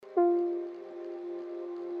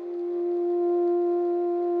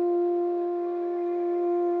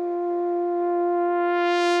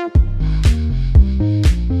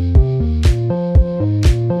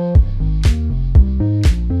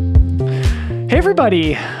Hey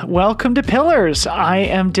everybody, welcome to Pillars. I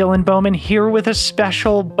am Dylan Bowman here with a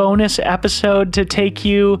special bonus episode to take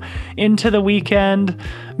you into the weekend,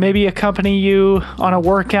 maybe accompany you on a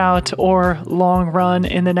workout or long run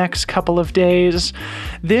in the next couple of days.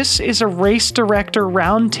 This is a race director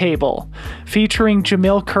roundtable featuring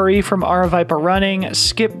Jamil Coury from Viper Running,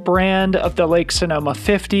 Skip Brand of the Lake Sonoma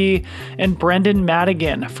 50, and Brendan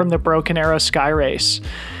Madigan from the Broken Arrow Sky Race.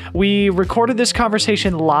 We recorded this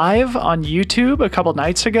conversation live on YouTube a couple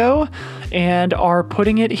nights ago and are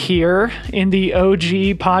putting it here in the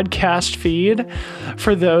OG podcast feed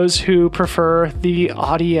for those who prefer the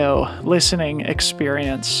audio listening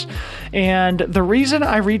experience. And the reason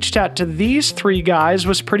I reached out to these three guys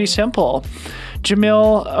was pretty simple.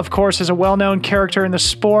 Jamil, of course, is a well-known character in the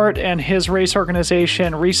sport, and his race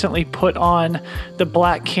organization recently put on the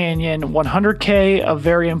Black Canyon 100K, a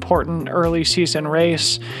very important early season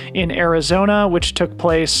race in Arizona, which took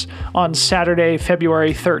place on Saturday,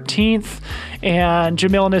 February 13th. And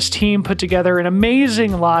Jamil and his team put together an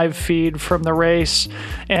amazing live feed from the race.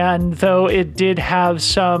 And though it did have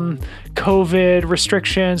some COVID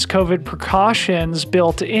restrictions, COVID precautions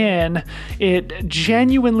built in, it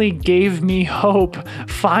genuinely gave me hope,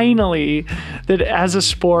 finally, that as a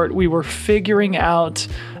sport, we were figuring out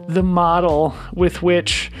the model with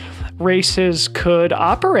which races could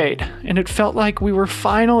operate. And it felt like we were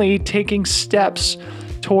finally taking steps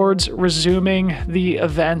towards resuming the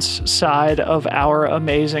events side of our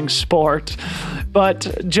amazing sport.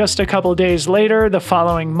 But just a couple days later, the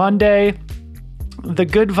following Monday, the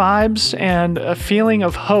good vibes and a feeling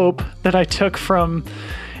of hope that I took from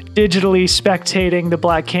digitally spectating the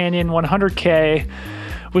Black Canyon 100K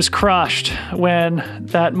was crushed when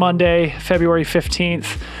that Monday, February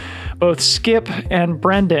 15th, both Skip and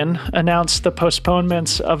Brendan announced the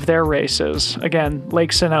postponements of their races. Again,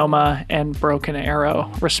 Lake Sonoma and Broken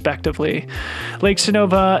Arrow, respectively. Lake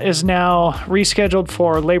Sonoma is now rescheduled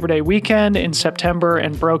for Labor Day weekend in September,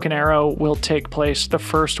 and Broken Arrow will take place the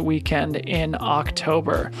first weekend in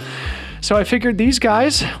October. So I figured these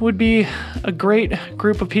guys would be a great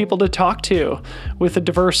group of people to talk to with a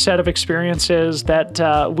diverse set of experiences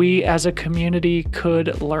that we as a community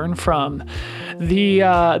could learn from.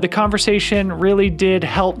 The conversation really did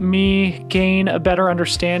help me gain a better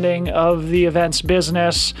understanding of the events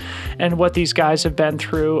business and what these guys have been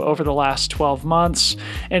through over the last 12 months.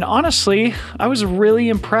 And honestly, I was really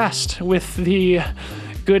impressed with the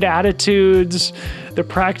good attitudes, the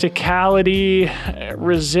practicality,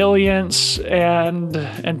 resilience,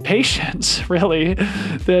 and patience, really,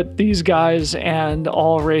 that these guys and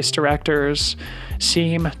all race directors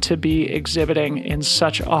seem to be exhibiting in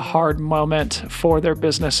such a hard moment for their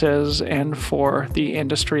businesses and for the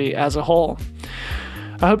industry as a whole.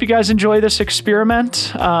 I hope you guys enjoy this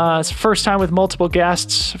experiment. It's the first time with multiple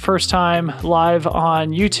guests, first time live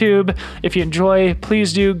on YouTube. If you enjoy,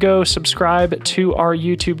 please do go subscribe to our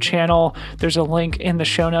YouTube channel. There's a link in the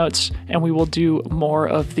show notes, and we will do more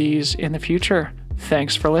of these in the future.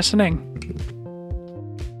 Thanks for listening.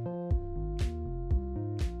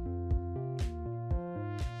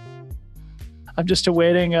 I'm just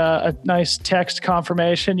awaiting a nice text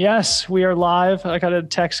confirmation. Yes, we are live. I got a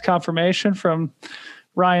text confirmation from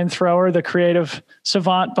Ryan Thrower, the creative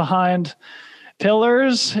savant behind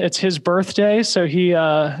Pillars. It's his birthday, so he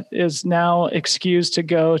is now excused to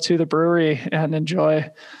go to the brewery and enjoy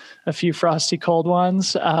a few frosty cold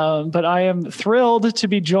ones. But I am thrilled to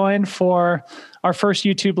be joined for our first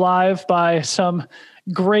YouTube Live by some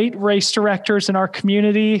great race directors in our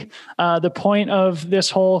community. The point of this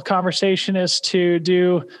whole conversation is to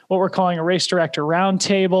do what we're calling a race director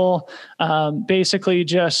roundtable. Basically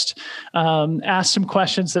just ask some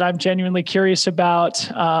questions that I'm genuinely curious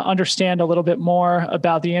about, understand a little bit more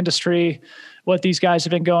about the industry, what these guys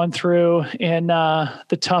have been going through in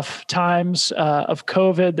the tough times of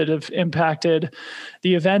COVID that have impacted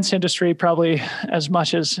the events industry probably as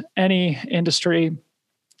much as any industry.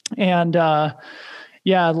 And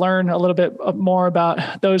learn a little bit more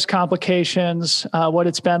about those complications, what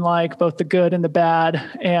it's been like, both the good and the bad,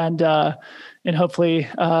 and hopefully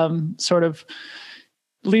sort of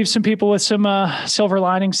leave some people with some silver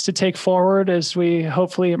linings to take forward as we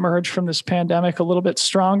hopefully emerge from this pandemic a little bit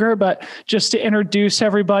stronger. But just to introduce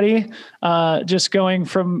everybody, just going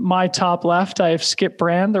from my top left, I have Skip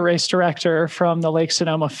Brand, the race director from the Lake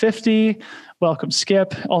Sonoma 50. Welcome,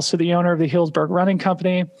 Skip. Also the owner of the Healdsburg Running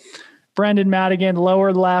Company. Brendan Madigan,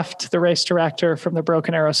 lower left, the race director from the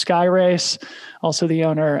Broken Arrow Sky Race, also the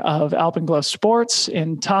owner of Alpenglow Sports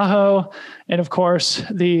in Tahoe, and of course,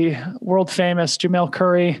 the world famous Jamil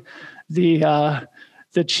Coury, the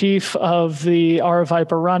chief of the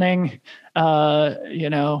Viper Running,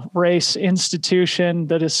 race institution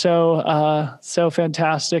that is so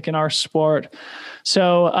fantastic in our sport.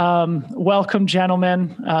 So welcome,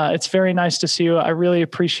 gentlemen. It's very nice to see you. I really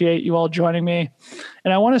appreciate you all joining me.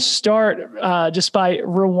 And I want to start just by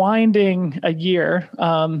rewinding a year.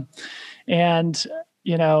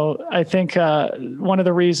 I think one of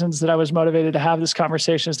the reasons that I was motivated to have this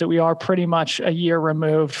conversation is that we are pretty much a year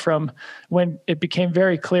removed from when it became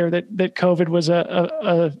very clear that COVID was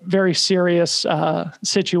a very serious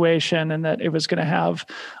situation, and that it was going to have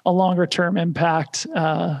a longer term impact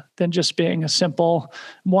than just being a simple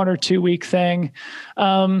 1 or 2 week thing.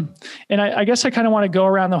 And I guess I kind of want to go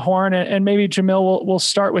around the horn, and maybe Jamil, we'll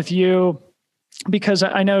start with you, because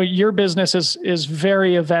I know your business is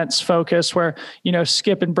very events focused, where,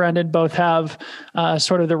 Skip and Brendan both have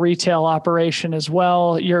sort of the retail operation as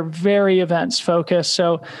well. You're very events focused.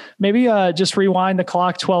 So maybe just rewind the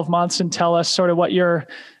clock 12 months and tell us sort of what your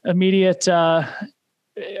immediate sort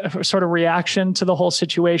of reaction to the whole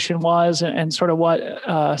situation was, and sort of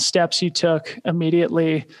what steps you took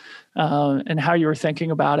immediately and how you were thinking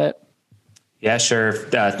about it. Yeah, sure.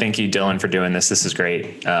 Thank you, Dylan, for doing this. This is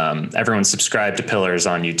great. Everyone subscribe to Pillars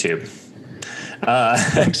on YouTube.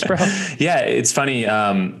 Thanks, bro. Yeah, it's funny.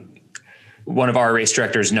 One of our race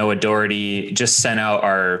directors, Noah Doherty, just sent out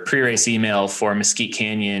our pre-race email for Mesquite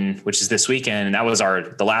Canyon, which is this weekend. And that was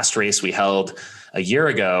the last race we held a year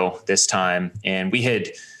ago this time. And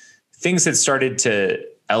things had started to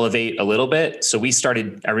elevate a little bit. So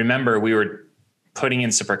I remember we were putting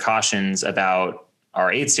in some precautions about our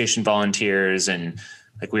aid station volunteers, and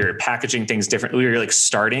we were packaging things differently. We were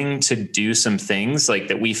starting to do some things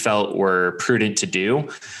that we felt were prudent to do.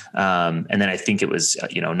 And then I think it was,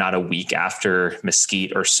 not a week after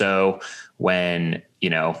Mesquite or so when,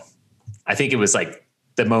 I think it was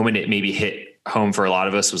the moment it maybe hit home for a lot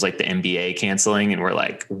of us was the NBA canceling, and we're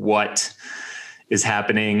like, what is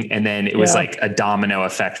happening? And then it was a domino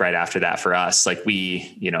effect right after that for us.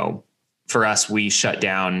 For us, we shut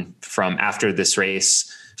down from after this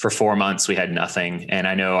race for 4 months. We had nothing. And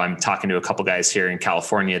I know I'm talking to a couple guys here in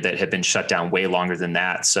California that have been shut down way longer than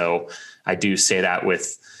that. So I do say that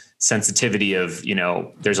with sensitivity of,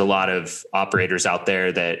 there's a lot of operators out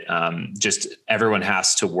there that just everyone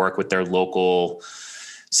has to work with their local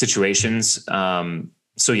situations.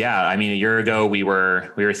 So yeah, I mean, a year ago we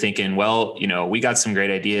were thinking, well, we got some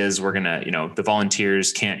great ideas. We're going to, the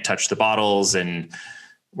volunteers can't touch the bottles, and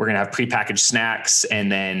we're going to have prepackaged snacks. And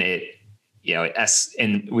then it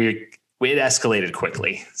escalated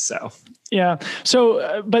quickly. So, yeah.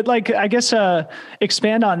 So, but I guess,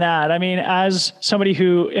 expand on that. I mean, as somebody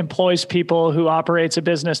who employs people, who operates a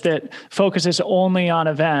business that focuses only on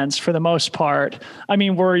events for the most part, I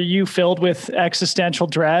mean, were you filled with existential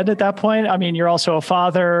dread at that point? I mean, you're also a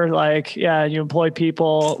father, you employ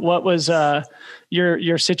people. What was,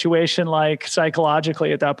 your situation like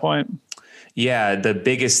psychologically at that point? Yeah, the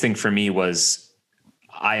biggest thing for me was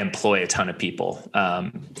I employ a ton of people.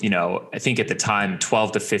 I think at the time,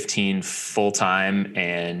 12 to 15 full time.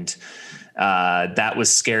 And that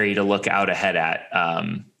was scary to look out ahead at.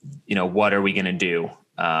 What are we going to do?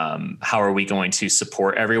 How are we going to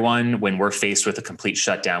support everyone when we're faced with a complete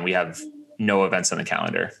shutdown? We have no events on the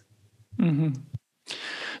calendar. Mm-hmm.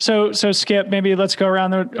 So Skip, maybe let's go around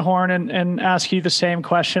the horn and ask you the same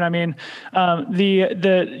question. I mean,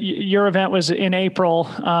 your event was in April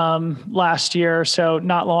last year, so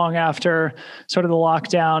not long after sort of the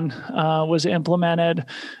lockdown was implemented.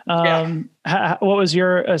 What was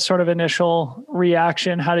your sort of initial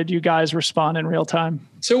reaction? How did you guys respond in real time?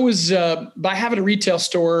 So it was by having a retail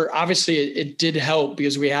store, obviously it did help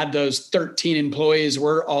because we had those 13 employees.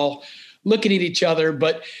 We're all looking at each other,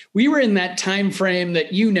 but we were in that time frame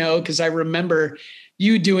that, because I remember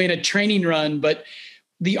you doing a training run, but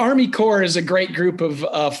the Army Corps is a great group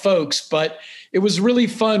of folks, but it was really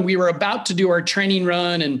fun. We were about to do our training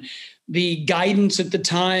run, and the guidance at the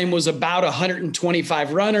time was about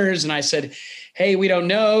 125 runners. And I said, hey, we don't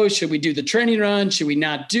know. Should we do the training run? Should we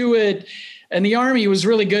not do it? And the Army was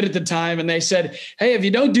really good at the time. And they said, hey, if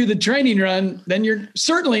you don't do the training run, then you're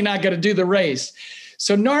certainly not going to do the race.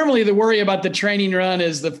 So normally the worry about the training run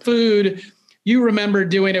is the food. You remember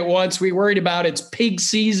doing it once. We worried about it's pig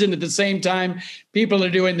season at the same time. People are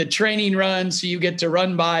doing the training run. So you get to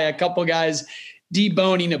run by a couple guys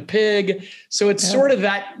deboning a pig. So it's sort of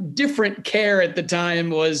that different care at the time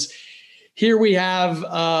was, here we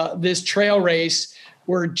have this trail race.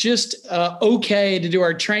 We're just okay to do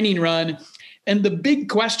our training run. And the big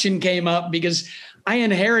question came up because I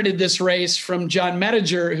inherited this race from John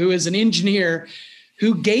Mediger, who is an engineer,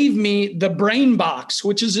 who gave me the brain box,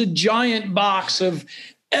 which is a giant box of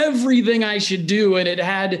everything I should do. And it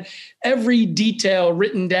had every detail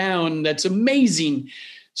written down. That's amazing.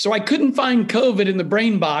 So I couldn't find COVID in the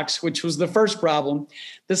brain box, which was the first problem.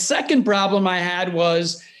 The second problem I had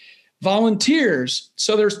was volunteers.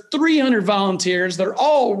 So there's 300 volunteers. They're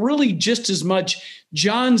all really just as much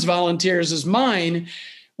John's volunteers as mine,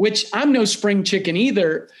 which I'm no spring chicken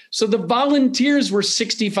either. So the volunteers were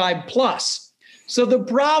 65 plus. So the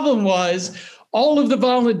problem was all of the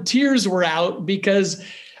volunteers were out because,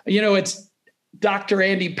 it's Dr.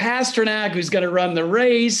 Andy Pasternak who's going to run the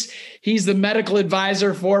race. He's the medical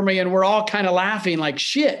advisor for me. And we're all kind of laughing like,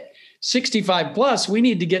 shit, 65 plus, we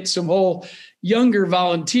need to get some whole younger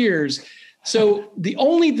volunteers. So the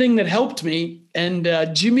only thing that helped me, and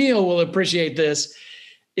Jamil will appreciate this,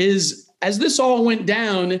 is as this all went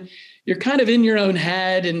down, you're kind of in your own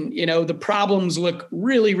head and, the problems look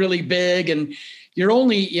really, really big. And you're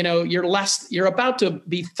only, you're about to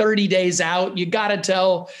be 30 days out. You got to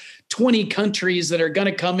tell 20 countries that are going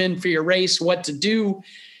to come in for your race what to do.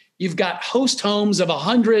 You've got host homes of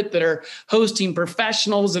 100 that are hosting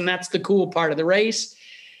professionals. And that's the cool part of the race.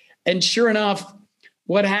 And sure enough,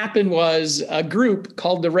 what happened was a group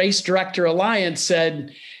called the Race Director Alliance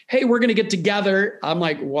said, hey, we're going to get together. I'm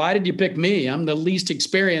like, why did you pick me? I'm the least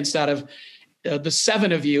experienced out of the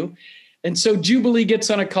 7 of you. And so Jubilee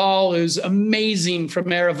gets on a call, who's amazing from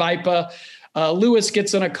Aravaipa. Lewis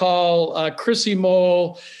gets on a call, Chrissy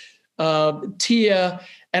Mole, Tia.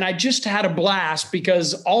 And I just had a blast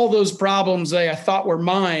because all those problems that I thought were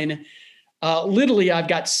mine, literally I've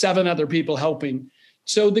got 7 other people helping.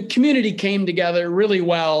 So the community came together really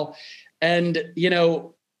well. And,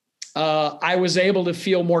 I was able to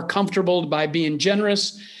feel more comfortable by being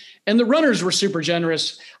generous. And the runners were super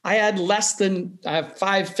generous. I had less than, I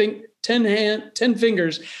have 10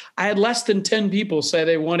 fingers. I had less than 10 people say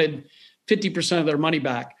they wanted 50% of their money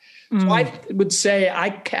back. So I would say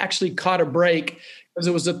I actually caught a break because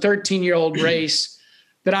it was a 13-year-old race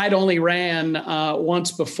that I'd only ran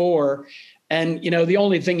once before. And, the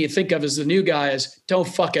only thing you think of as the new guy is don't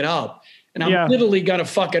fuck it up. And I'm literally going to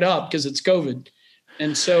fuck it up because it's COVID.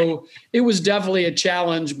 And so it was definitely a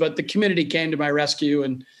challenge, but the community came to my rescue,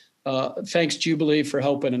 and thanks Jubilee for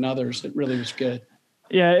helping and others. It really was good.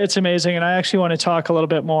 Yeah, it's amazing. And I actually want to talk a little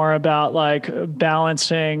bit more about like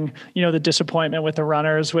balancing, the disappointment with the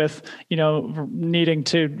runners with, needing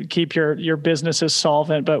to keep your businesses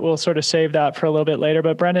solvent, but we'll sort of save that for a little bit later.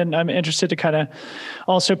 But Brendan, I'm interested to kind of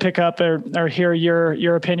also pick up or hear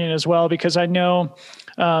your opinion as well, because I know,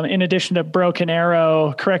 in addition to Broken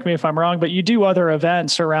Arrow, correct me if I'm wrong, but you do other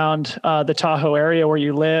events around the Tahoe area where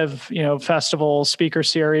you live, festivals, speaker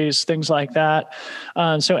series, things like that.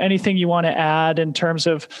 So anything you want to add in terms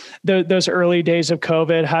of those early days of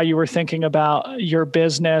COVID, how you were thinking about your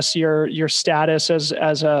business, your status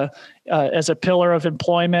as a pillar of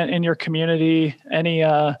employment in your community, any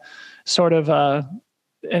sort of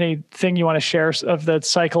anything you want to share of the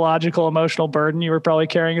psychological, emotional burden you were probably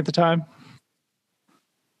carrying at the time?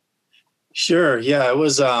 Sure. Yeah, it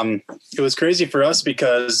was crazy for us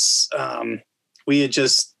because we had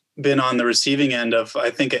just been on the receiving end of, I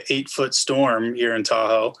think, an 8-foot storm here in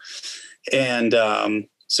Tahoe. And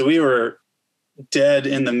so we were dead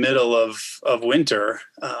in the middle of winter.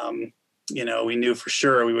 We knew for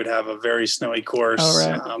sure we would have a very snowy course.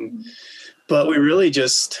 Oh, right. But we really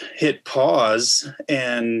just hit pause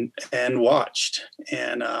and watched.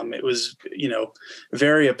 And it was,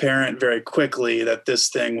 very apparent very quickly that this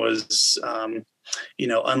thing was,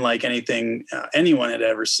 unlike anything anyone had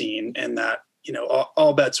ever seen, and that,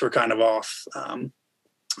 all bets were kind of off.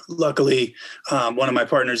 Luckily, one of my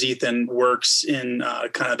partners, Ethan, works in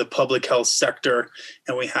kind of the public health sector,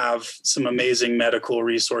 and we have some amazing medical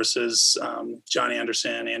resources. John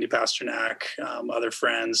Anderson, Andy Pasternak, other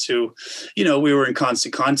friends who, we were in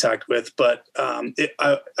constant contact with. But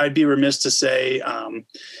I'd be remiss to say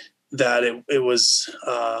that it was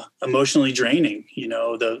emotionally draining.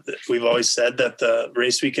 We've always said that the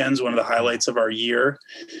race weekend's one of the highlights of our year.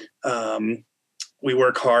 We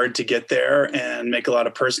work hard to get there and make a lot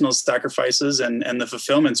of personal sacrifices, and the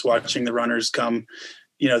fulfillment's watching the runners come,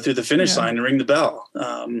 through the finish line and ring the bell.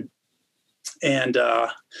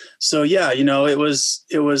 So it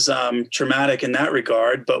was traumatic in that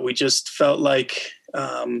regard, but we just felt like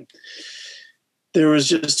there was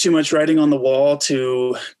just too much writing on the wall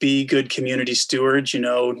to be good community stewards.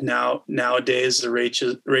 Nowadays the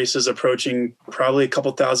race is approaching probably a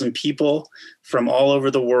couple thousand people from all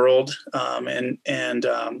over the world.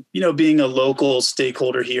 Being a local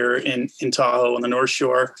stakeholder here in Tahoe on the North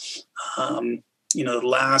Shore, the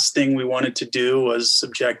last thing we wanted to do was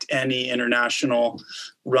subject any international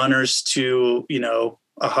runners to,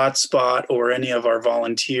 a hot spot or any of our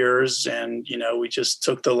volunteers. And, we just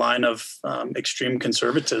took the line of extreme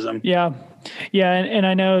conservatism. Yeah. Yeah. And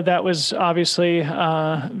I know that was obviously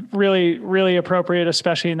really, really appropriate,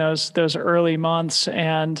 especially in those early months.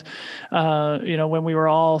 And, when we were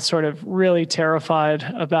all sort of really terrified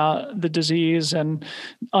about the disease and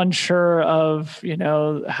unsure of,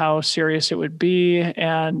 how serious it would be.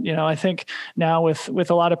 And, I think now with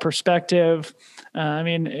a lot of perspective,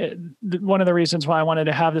 one of the reasons why I wanted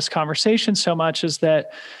to have this conversation so much is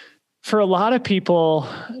that for a lot of people,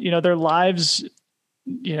 their lives,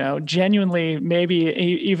 genuinely maybe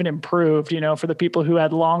even improved, for the people who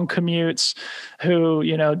had long commutes, who,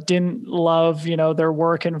 didn't love, their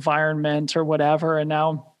work environment or whatever. And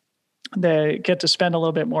now they get to spend a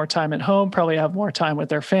little bit more time at home, probably have more time with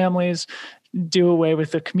their families, do away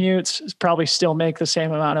with the commutes, probably still make the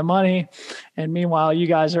same amount of money. And meanwhile, you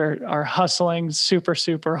guys are hustling super,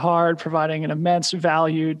 super hard, providing an immense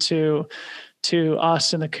value to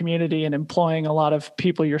us in the community and employing a lot of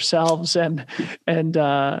people yourselves. And just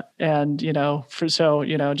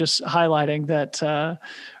highlighting that,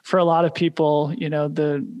 for a lot of people,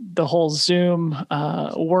 the whole Zoom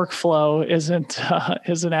workflow isn't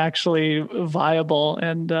actually viable,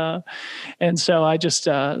 and so I just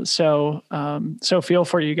so feel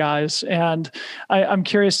for you guys. And I'm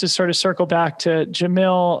curious to sort of circle back to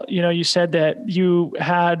Jamil. You said that you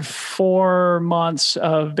had 4 months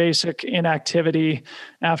of basic inactivity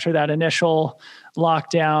after that initial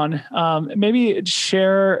lockdown. Maybe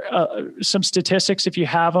share some statistics if you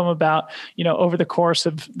have them about, over the course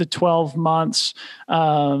of the 12 months,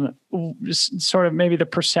 sort of maybe the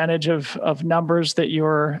percentage of numbers that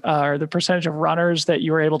or the percentage of runners that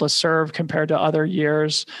you were able to serve compared to other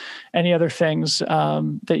years. Any other things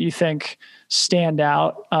that you think stand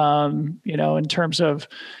out, in terms of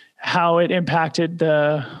how it impacted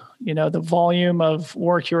the volume of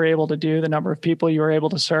work you were able to do, the number of people you were able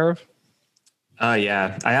to serve?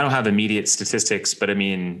 Yeah, I don't have immediate statistics, but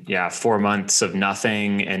 4 months of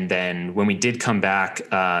nothing. And then when we did come back,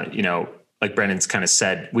 like Brennan's kind of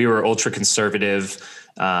said, we were ultra conservative.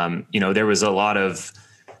 There was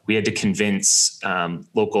we had to convince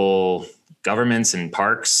local governments and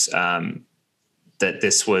parks that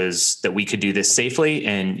we could do this safely.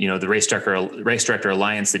 And, the Race Director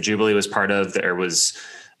Alliance that Jubilee was part of, there was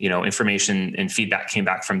information and feedback came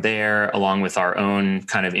back from there, along with our own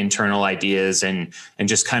kind of internal ideas and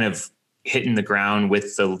just kind of hitting the ground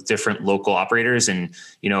with the different local operators. And,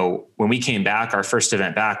 when we came back, our first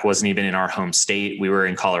event back wasn't even in our home state. We were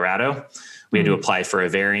in Colorado. We had to apply for a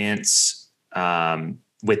variance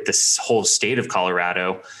with this whole state of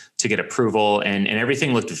Colorado to get approval, and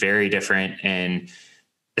everything looked very different. And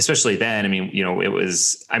especially then,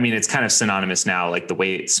 it's kind of synonymous now, like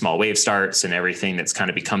the small wave starts and everything that's kind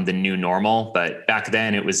of become the new normal. But back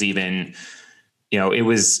then it was even, it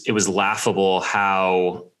was laughable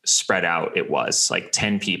how spread out it was, like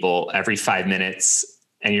 10 people every 5 minutes.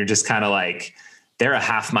 And you're just kind of like, they're a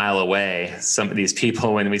half mile away, some of these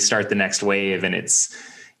people, when we start the next wave. And it's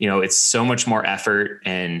so much more effort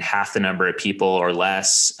and half the number of people or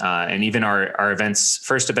less. And even our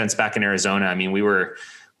first events back in Arizona, we were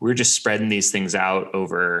just spreading these things out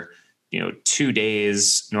over, 2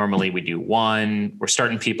 days. Normally we do one. We're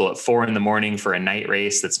starting people at 4 a.m. for a night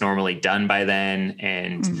race that's normally done by then.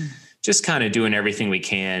 And just kind of doing everything we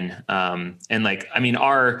can.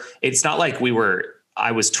 It's not like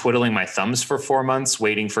I was twiddling my thumbs for 4 months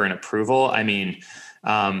waiting for an approval.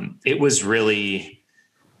 It was really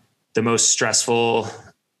the most stressful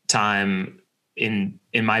time in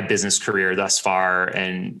my business career thus far.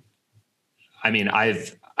 And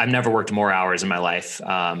I've never worked more hours in my life,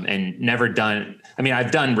 and never done.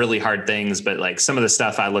 I've done really hard things, but like some of the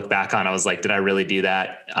stuff I look back on, I was like, did I really do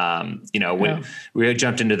that? When we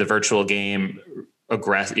jumped into the virtual game,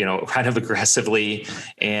 kind of aggressively,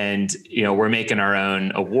 and, we're making our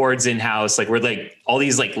own awards in-house. Like we're like all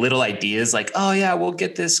these like little ideas, like, oh yeah, we'll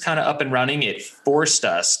get this kind of up and running. It forced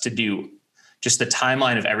us to do just the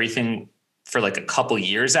timeline of everything for like a couple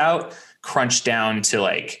years out, crunched down to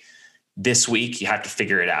like, this week you have to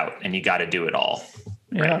figure it out and you got to do it all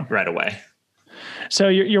right away. So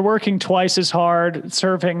you're working twice as hard,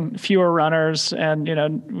 serving fewer runners, and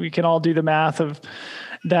we can all do the math of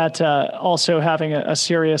that. Also having a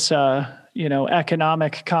serious,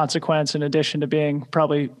 economic consequence, in addition to being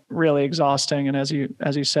probably really exhausting, and as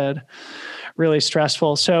you said, really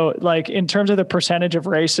stressful. So, like in terms of the percentage of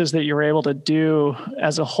races that you were able to do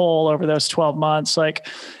as a whole over those 12 months, like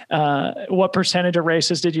what percentage of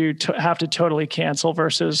races did you have to totally cancel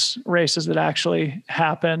versus races that actually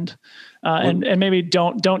happened? And maybe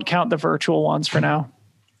don't count the virtual ones for now.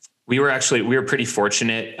 We were pretty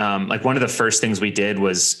fortunate. Like one of the first things we did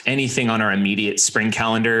was anything on our immediate spring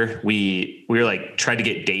calendar. We were like, tried to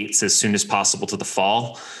get dates as soon as possible to the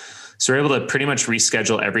fall. So we're able to pretty much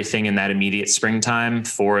reschedule everything in that immediate springtime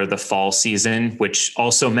for the fall season, which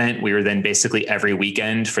also meant we were then basically every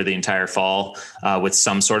weekend for the entire fall with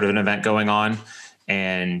some sort of an event going on.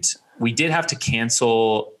 And we did have to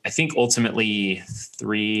cancel, I think ultimately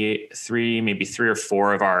maybe three or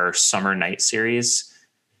four of our summer night series.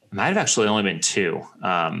 It might have actually only been two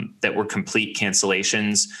that were complete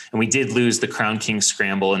cancellations. And we did lose the Crown King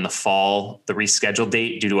Scramble in the fall, the rescheduled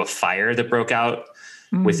date, due to a fire that broke out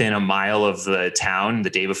within a mile of the town the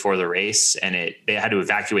day before the race. And they had to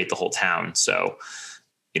evacuate the whole town. So,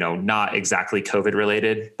 not exactly COVID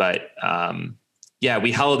related, but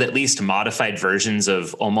we held at least modified versions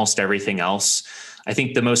of almost everything else. I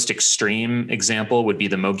think the most extreme example would be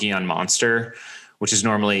the Mogollon Monster, which is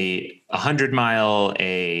normally 100-mile,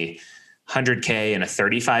 a 100K, and a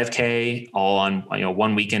 35K, all on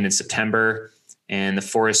one weekend in September. And the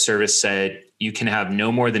Forest Service said you can have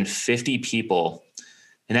no more than 50 people,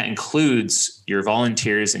 and that includes your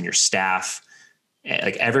volunteers and your staff,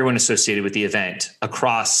 like everyone associated with the event.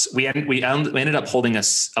 Across, we ended up holding a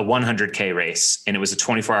 100K race, and it was a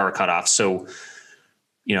 24-hour cutoff. So,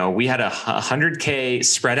 we had a 100K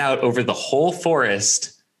spread out over the whole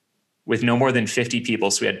forest with no more than 50 people.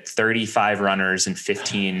 So we had 35 runners and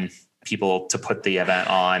 15 people to put the event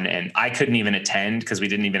on. And I couldn't even attend because we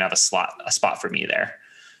didn't even have a spot for me there.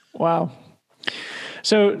 Wow.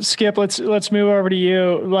 So Skip, let's move over to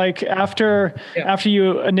you. Like after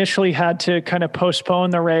you initially had to kind of postpone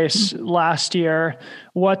the race last year,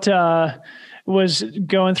 what was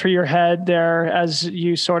going through your head there as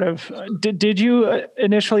you sort of, did you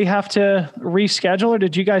initially have to reschedule, or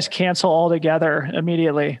did you guys cancel altogether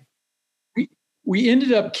immediately? We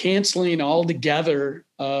ended up canceling altogether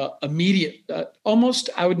almost,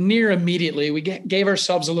 I would near immediately. We gave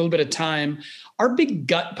ourselves a little bit of time. Our big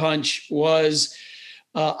gut punch was,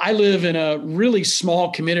 I live in a really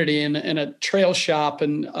small community in a trail shop.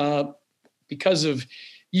 And because of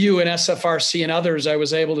you and SFRC and others, I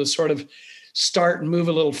was able to sort of start and move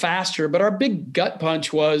a little faster. But our big gut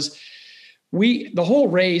punch was the whole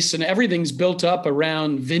race and everything's built up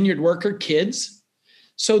around vineyard worker kids.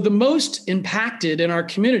 So the most impacted in our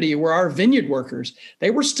community were our vineyard workers.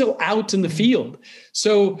 They were still out in the field.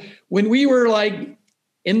 So when we were like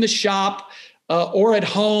in the shop or at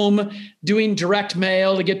home doing direct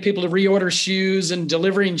mail to get people to reorder shoes and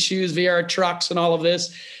delivering shoes via our trucks and all of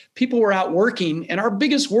this, people were out working. And our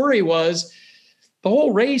biggest worry was the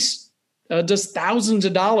whole race does thousands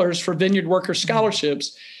of dollars for vineyard worker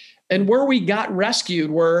scholarships. And where we got rescued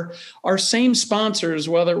were our same sponsors,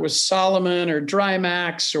 whether it was Solomon or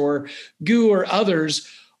Drymax or GU or others,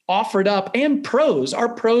 offered up, and pros. Our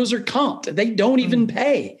pros are comped. They don't even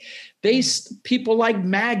pay. People like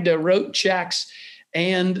Magda wrote checks.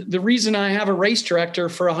 And the reason I have a race director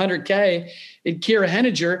for 100K, Kira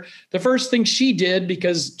Henniger, the first thing she did,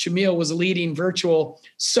 because Jamil was leading virtual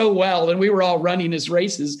so well and we were all running his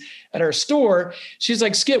races at our store, she's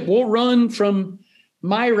like, Skip, we'll run from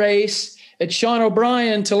my race at Sean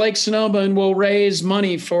O'Brien to Lake Sonoma and we'll raise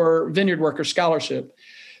money for Vineyard Worker Scholarship.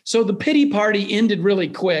 So the pity party ended really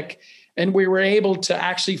quick, and we were able to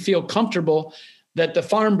actually feel comfortable that the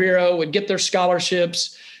Farm Bureau would get their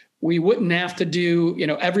scholarships. We wouldn't have to do,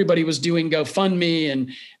 everybody was doing GoFundMe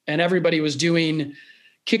and everybody was doing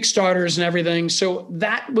Kickstarters and everything. So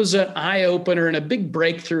that was an eye opener and a big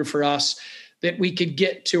breakthrough for us that we could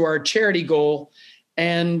get to our charity goal.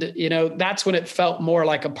 And, that's when it felt more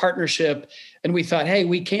like a partnership. And we thought, hey,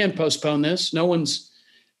 we can postpone this. No one's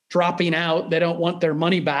dropping out. They don't want their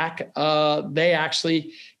money back. They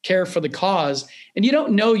actually care for the cause. And you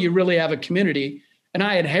don't know you really have a community. And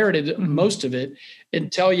I inherited most of it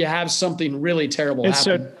until you have something really terrible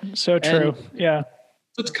happen. So true. Yeah.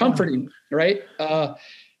 It's comforting, right?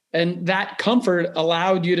 And that comfort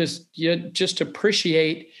allowed you to just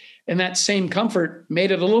appreciate. And that same comfort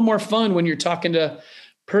made it a little more fun when you're talking to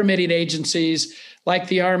permitting agencies like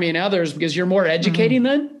the Army and others, because you're more educating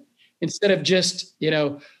then, instead of just,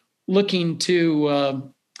 looking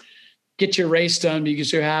to get your race done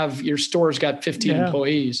because your store's got 15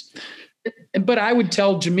 employees. But I would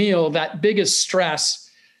tell Jamil that biggest stress,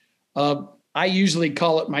 I usually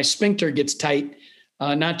call it my sphincter gets tight,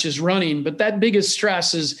 not just running, but that biggest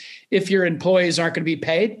stress is if your employees aren't going to be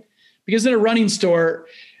paid, because in a running store,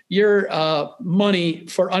 your money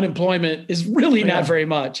for unemployment is really not very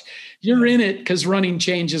much. You're in it because running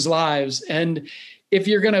changes lives. And if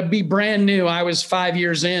you're going to be brand new, I was 5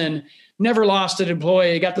 years in, never lost an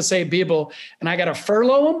employee, got the same people, and I got to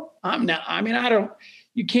furlough them.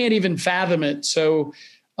 you can't even fathom it. So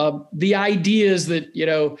the ideas that,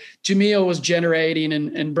 Jamil was generating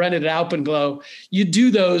and Brendan at Alpenglow, you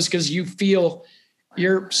do those because you feel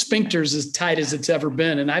your sphincter's as tight as it's ever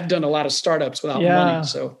been. And I've done a lot of startups without money.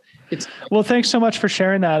 So well, thanks so much for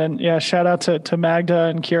sharing that. And yeah, shout out to Magda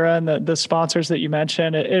and Kira and the sponsors that you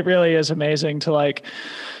mentioned. It really is amazing to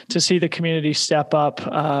see the community step up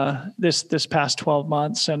this past 12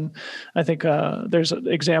 months. And I think there's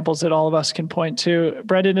examples that all of us can point to.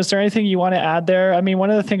 Brendan, is there anything you want to add there? I mean, one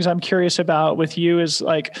of the things I'm curious about with you is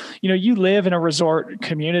you live in a resort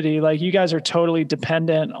community. Like, you guys are totally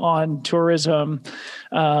dependent on tourism,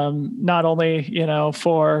 not only,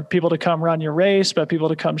 for people to come run your race, but people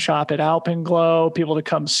to come shop at Alpenglow, people to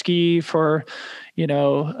come ski for,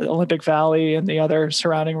 Olympic Valley and the other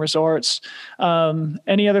surrounding resorts.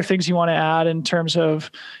 Any other things you want to add in terms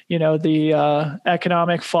of, the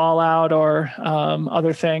economic fallout or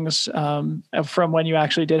other things from when you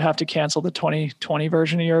actually did have to cancel the 2020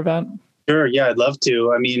 version of your event? Sure. Yeah, I'd love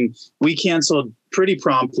to. I mean, we canceled pretty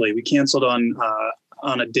promptly. We canceled on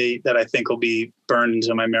a date that I think will be burned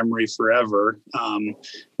into my memory forever,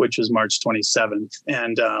 which was March 27th.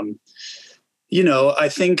 And, I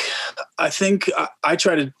think I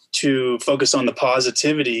try to focus on the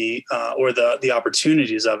positivity or the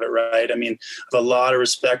opportunities of it, right? I mean, I have a lot of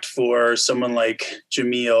respect for someone like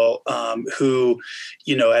Jamil, who,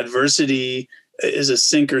 adversity is a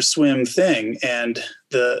sink or swim thing. And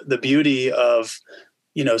the beauty of,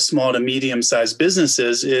 small to medium-sized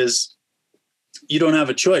businesses is you don't have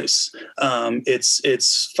a choice.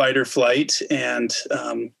 It's fight or flight. And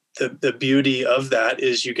the beauty of that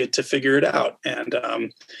is you get to figure it out. And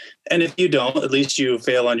if you don't, at least you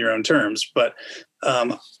fail on your own terms. But,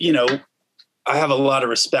 I have a lot of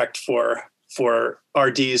respect for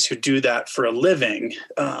RDs who do that for a living,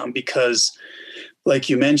 because like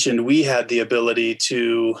you mentioned, we had the ability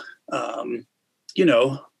to,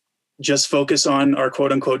 just focus on our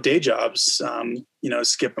quote unquote day jobs.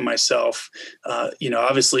 Skip and myself,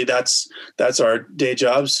 obviously that's our day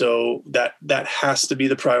job. So that has to be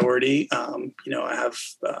the priority. I have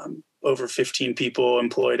over 15 people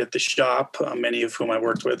employed at the shop, many of whom I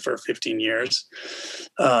worked with for 15 years.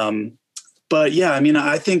 But yeah, I mean,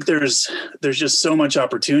 I think there's just so much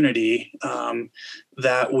opportunity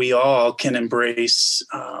that we all can embrace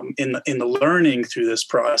in the learning through this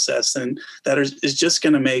process, and that is just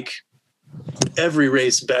going to make every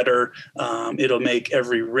race better. It'll make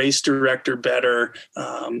every race director better.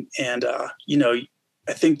 I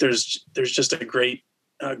think there's just a great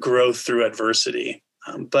growth through adversity.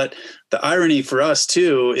 But the irony for us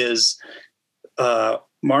too is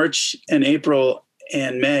March and April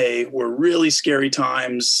and May were really scary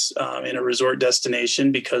times in a resort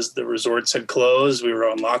destination because the resorts had closed. We were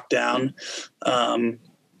on lockdown.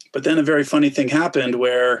 But then a very funny thing happened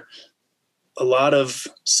where a lot of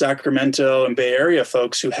Sacramento and Bay Area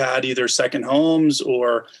folks who had either second homes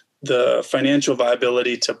or the financial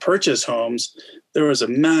viability to purchase homes, there was a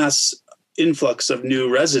mass influx of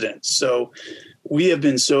new residents. So we have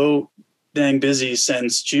been so dang busy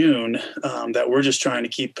since June that we're just trying to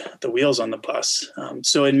keep the wheels on the bus.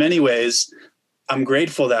 So in many ways, I'm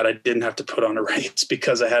grateful that I didn't have to put on a race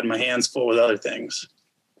because I had my hands full with other things.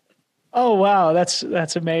 Oh, wow. That's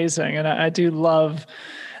amazing. And I do love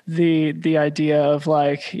the idea of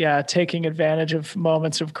taking advantage of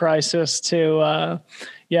moments of crisis to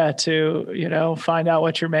find out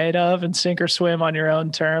what you're made of and sink or swim on your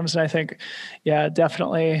own terms. And I think,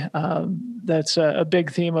 definitely that's a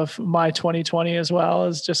big theme of my 2020 as well,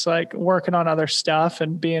 is just working on other stuff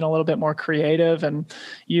and being a little bit more creative and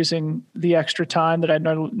using the extra time that I'd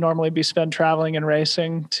normally be spent traveling and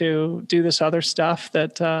racing to do this other stuff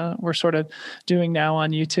that we're sort of doing now on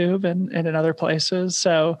YouTube and in other places.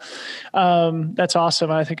 So that's awesome.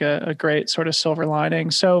 I think a great sort of silver lining.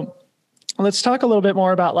 So let's talk a little bit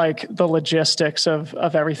more about the logistics of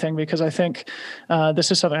everything, because I think this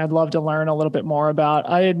is something I'd love to learn a little bit more about.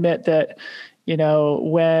 I admit that,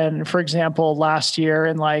 when, for example, last year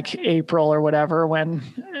in April or whatever, when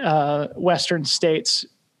Western states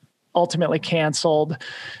ultimately canceled,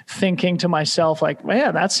 thinking to myself,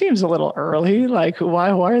 man, that seems a little early.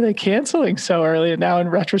 Why are they canceling so early? And now in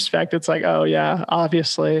retrospect, it's oh yeah,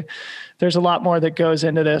 obviously there's a lot more that goes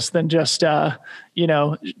into this than just,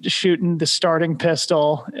 shooting the starting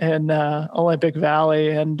pistol in Olympic Valley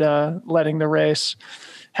and letting the race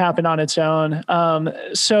happen on its own.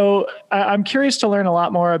 So I'm curious to learn a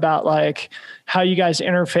lot more about like how you guys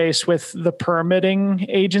interface with the permitting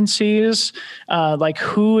agencies. Like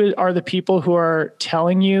who are the people who are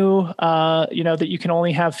telling you, that you can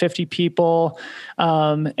only have 50 people,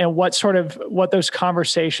 and what those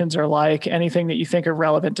conversations are like, anything that you think are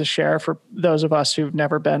relevant to share for those of us who've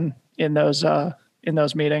never been in those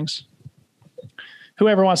meetings.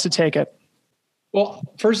 Whoever wants to take it. Well,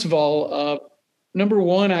 first of all, number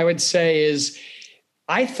one, I would say is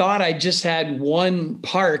I thought I just had one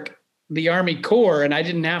park, the Army Corps, and I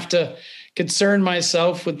didn't have to concern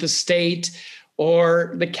myself with the state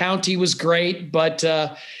or the county was great, but,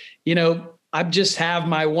 I just have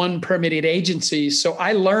my one permitted agency. So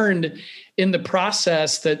I learned in the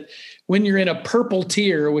process that when you're in a purple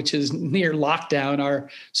tier, which is near lockdown, our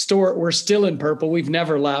store, we're still in purple. We've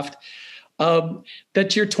never left.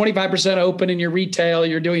 That you're 25% open in your retail,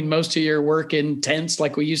 you're doing most of your work in tents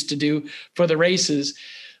like we used to do for the races,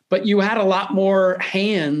 but you had a lot more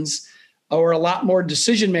hands or a lot more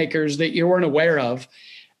decision makers that you weren't aware of.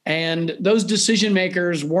 And those decision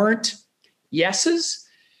makers weren't yeses,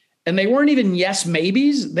 and they weren't even yes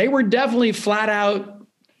maybes. They were definitely flat out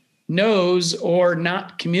no's or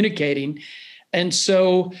not communicating. And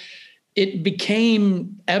so it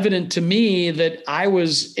became evident to me that I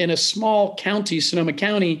was in a small county, Sonoma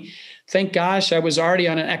County. Thank gosh, I was already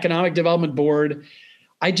on an economic development board.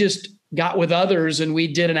 I just got with others and we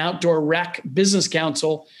did an outdoor rec business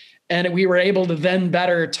council. And we were able to then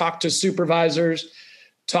better talk to supervisors,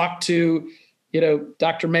 talk to,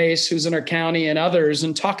 Dr. Mace, who's in our county, and others,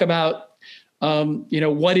 and talk about,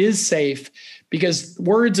 what is safe. Because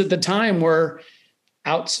words at the time were,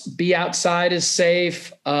 be outside is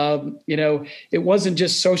safe. It wasn't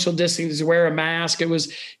just social distancing, wear a mask. It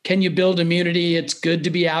was, can you build immunity? It's good to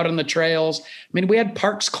be out on the trails. I mean, we had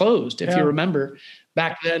parks closed, if you remember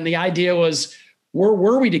back then. The idea was, where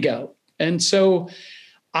were we to go? And so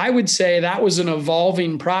I would say that was an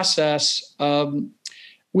evolving process,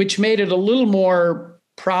 which made it a little more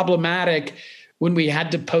problematic when we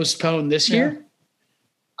had to postpone this year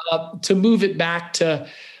to move it back to,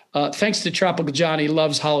 thanks to Tropical Johnny,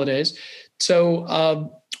 loves holidays.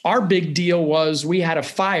 So our big deal was we had a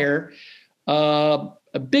fire, a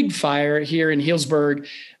big fire here in Healdsburg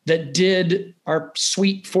that did our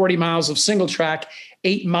sweet 40 miles of single track,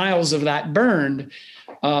 8 miles of that burned.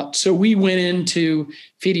 So we went into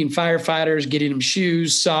feeding firefighters, getting them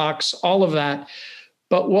shoes, socks, all of that.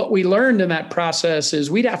 But what we learned in that process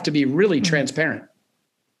is we'd have to be really transparent.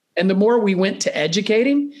 And the more we went to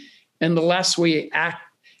educating and the less we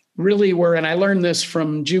really were, and I learned this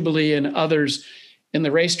from Jubilee and others in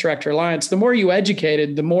the Race Director Alliance, the more you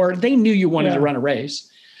educated, the more they knew you wanted to run a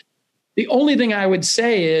race. The only thing I would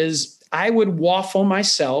say is I would waffle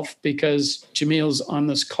myself, because Jamil's on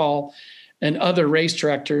this call and other race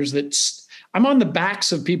directors, that I'm on the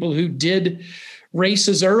backs of people who did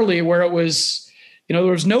races early where it was, there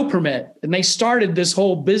was no permit. And they started this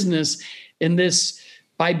whole business in this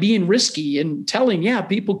by being risky and telling,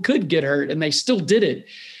 people could get hurt, and they still did it.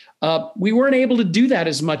 We weren't able to do that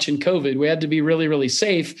as much in COVID. We had to be really, really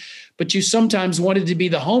safe. But you sometimes wanted to be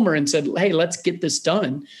the homer and said, hey, let's get this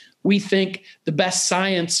done. We think the best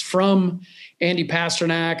science from Andy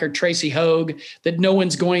Pasternak or Tracy Hogue that no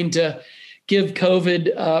one's going to give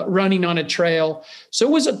COVID running on a trail. So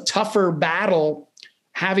it was a tougher battle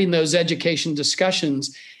having those education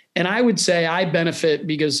discussions. And I would say I benefit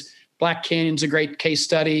because Black Canyon's a great case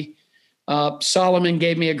study. Solomon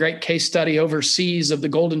gave me a great case study overseas of the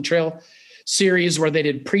Golden Trail series where they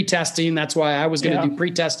did pre-testing. That's why I was going to do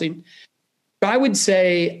pre-testing. I would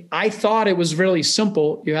say I thought it was really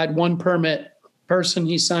simple. You had one permit person,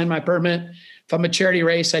 he signed my permit. If I'm a charity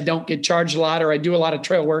race, I don't get charged a lot, or I do a lot of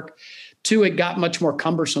trail work. 2, it got much more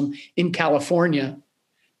cumbersome in California.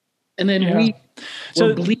 And then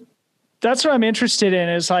that's what I'm interested in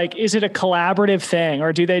is like, is it a collaborative thing,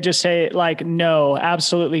 or do they just say like, no,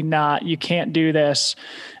 absolutely not, you can't do this?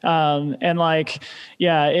 And like,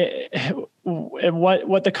 and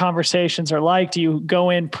what the conversations are like? Do you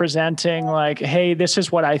go in presenting like, hey, this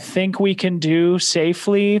is what I think we can do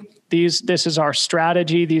safely. This is our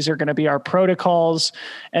strategy. These are going to be our protocols.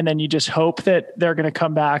 And then you just hope that they're going to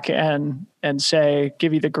come back and say,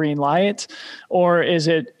 give you the green light? Or is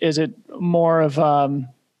it more of,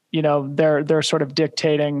 they're sort of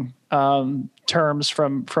dictating terms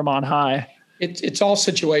from on high? It's all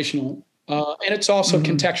situational, and it's also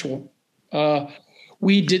contextual.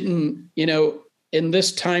 We didn't, in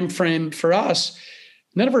this time frame for us,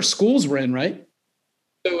 none of our schools were in, right?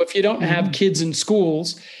 So if you don't have kids in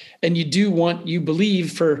schools and you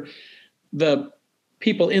believe for the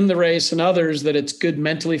people in the race and others that it's good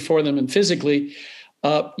mentally for them and physically,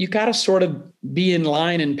 you got to sort of be in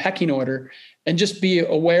line and pecking order and just be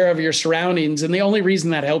aware of your surroundings. And the only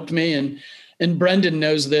reason that helped me, and Brendan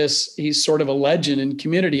knows this, he's sort of a legend in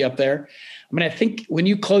community up there. I mean, I think when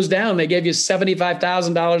you closed down, they gave you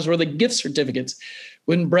 $75,000 worth of gift certificates.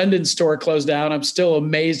 When Brendan's store closed down, I'm still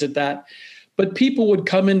amazed at that. But people would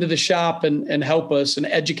come into the shop and help us and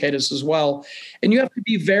educate us as well. And you have to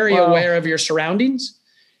be very aware of your surroundings.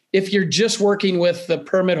 If you're just working with the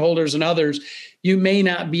permit holders and others, you may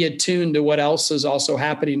not be attuned to what else is also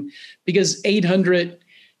happening, because 800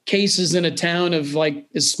 cases in a town of like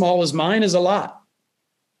as small as mine is a lot.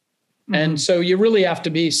 Mm-hmm. And so you really have to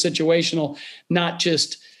be situational, not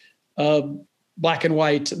just black and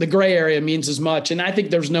white. The gray area means as much. And I think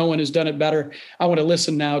there's no one who's done it better. I want to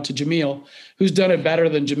listen now to Jamil, who's done it better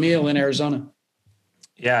than Jamil in Arizona.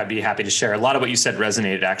 Yeah, I'd be happy to share. A lot of what you said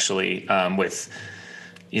resonated actually with,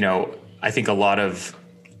 I think a lot of,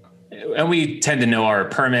 and we tend to know our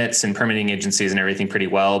permits and permitting agencies and everything pretty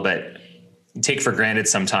well, but take for granted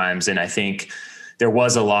sometimes. And I think there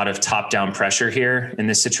was a lot of top-down pressure here in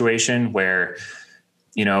this situation where,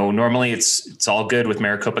 normally it's all good with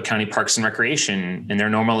Maricopa County Parks and Recreation, and they're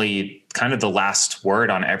normally kind of the last word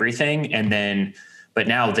on everything. But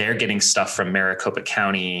now they're getting stuff from Maricopa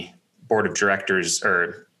County Board of Directors,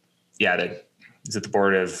 the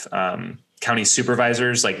Board of County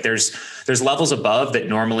Supervisors. Like there's levels above that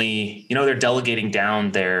normally, they're delegating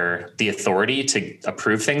down the authority to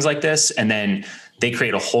approve things like this. And then they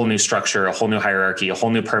create a whole new structure, a whole new hierarchy, a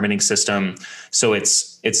whole new permitting system. So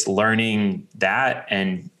it's learning that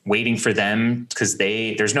and waiting for them, because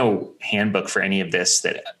there's no handbook for any of this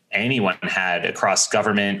that anyone had across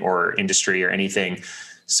government or industry or anything.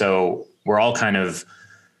 So we're all kind of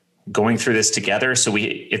going through this together. So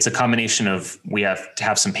it's a combination of, we have to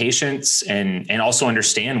have some patience and also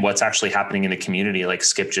understand what's actually happening in the community. Like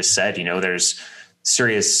Skip just said, there's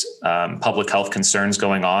serious public health concerns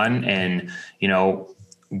going on, and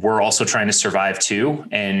we're also trying to survive too,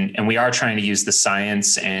 and we are trying to use the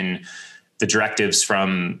science and the directives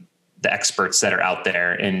from the experts that are out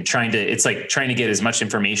there, and it's like trying to get as much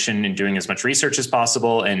information and doing as much research as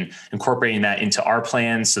possible and incorporating that into our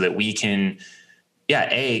plans so that we can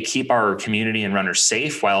keep our community and runners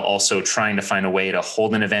safe, while also trying to find a way to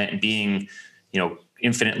hold an event and being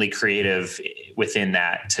infinitely creative within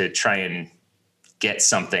that to try and get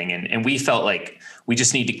something. And we felt like we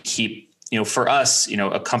just need to keep, for us,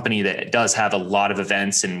 a company that does have a lot of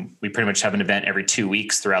events, and we pretty much have an event every 2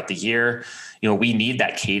 weeks throughout the year. We need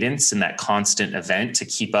that cadence and that constant event to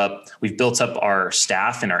keep up. We've built up our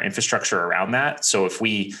staff and our infrastructure around that. So if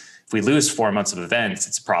we lose 4 months of events,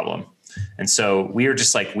 it's a problem. And so we are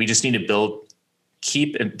just like, we just need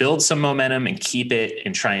to build some momentum and keep it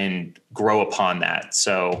and try and grow upon that.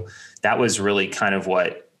 So that was really kind of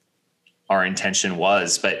what our intention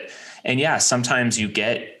was. Sometimes you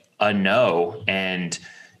get a no, and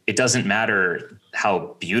it doesn't matter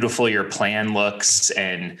how beautiful your plan looks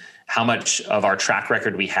and how much of our track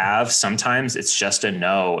record we have. Sometimes it's just a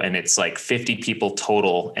no, and it's like 50 people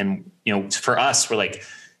total. And, for us, we're like,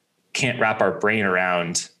 can't wrap our brain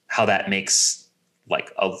around how that makes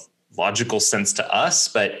like a logical sense to us.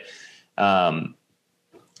 But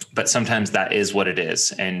sometimes that is what it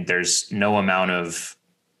is. And there's no amount of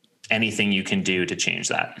anything you can do to change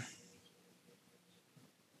that.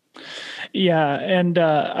 Yeah. And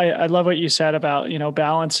I love what you said about,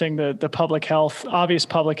 balancing the obvious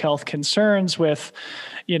public health concerns with,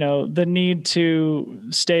 the need to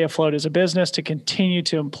stay afloat as a business, to continue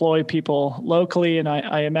to employ people locally. And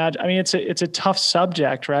I imagine, it's a tough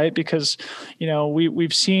subject, right? Because,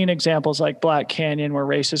 we've seen examples like Black Canyon where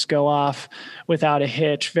races go off without a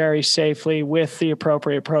hitch very safely with the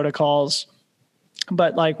appropriate protocols.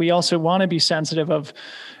 But like, we also want to be sensitive of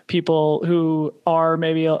people who are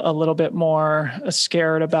maybe a little bit more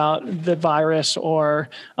scared about the virus or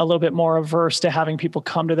a little bit more averse to having people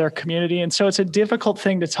come to their community. And so it's a difficult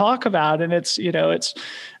thing to talk about. And this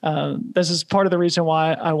is part of the reason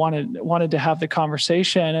why I wanted to have the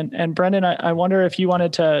conversation. And Brendan, I wonder if you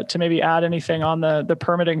wanted to maybe add anything on the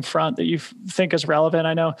permitting front that you think is relevant.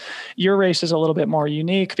 I know your race is a little bit more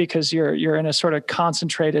unique because you're in a sort of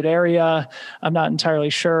concentrated area. I'm not entirely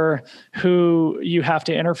sure who you have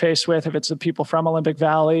to interface with, if it's the people from Olympic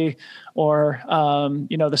Valley or,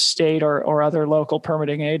 the state or other local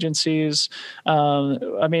permitting agencies.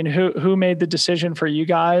 Who made the decision for you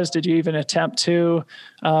guys? Did you even attempt to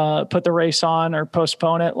put the race on or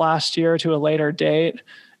postpone it last year to a later date?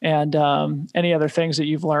 and any other things that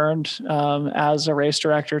you've learned as a race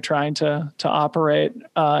director trying to operate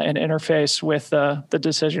and interface with the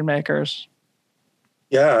decision makers.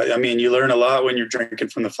 Yeah, I mean, you learn a lot when you're drinking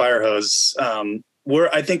from the fire hose.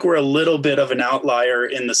 I think we're a little bit of an outlier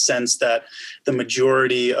in the sense that the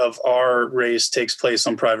majority of our race takes place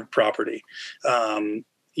on private property.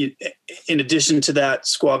 In addition to that,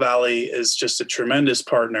 Squaw Valley is just a tremendous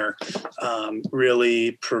partner,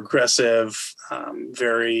 really progressive,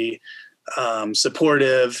 very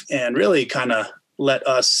supportive, and really kind of let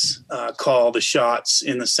us call the shots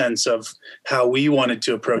in the sense of how we wanted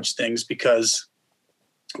to approach things, because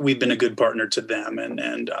we've been a good partner to them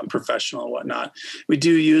and professional and whatnot. We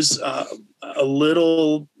do use a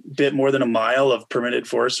little bit more than a mile of permitted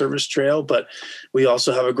Forest Service trail, but we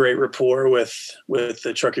also have a great rapport with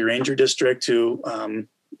the Truckee Ranger District, who,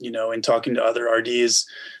 in talking to other RDs,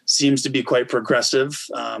 seems to be quite progressive.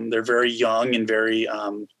 They're very young and very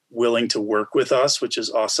willing to work with us, which is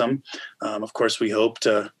awesome. Of course, we hope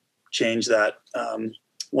to change that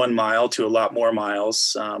 1 mile to a lot more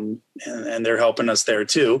miles, and they're helping us there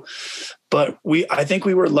too. But I think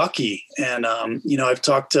we were lucky, and I've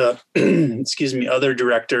talked to other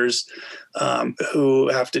directors who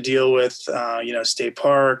have to deal with state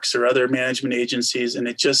parks or other management agencies, and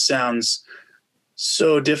it just sounds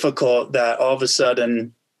so difficult that all of a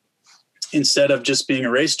sudden, instead of just being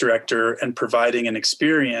a race director and providing an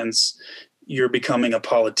experience, you're becoming a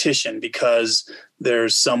politician because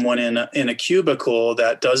there's someone in a cubicle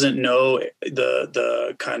that doesn't know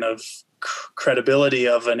the kind of credibility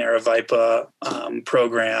of an Aravaipa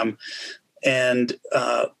program. And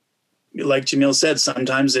like Jamil said,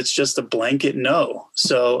 sometimes it's just a blanket no.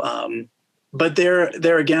 So, but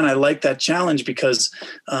there again, I like that challenge because,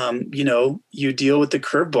 you deal with the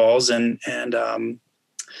curveballs and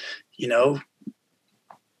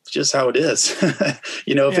just how it is.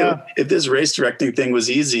 If this race directing thing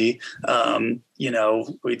was easy,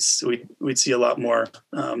 we'd see a lot more,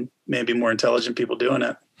 maybe more intelligent people doing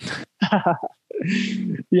it.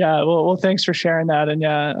 Yeah. Well, thanks for sharing that. And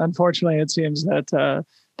yeah, unfortunately it seems that,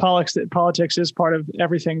 politics is part of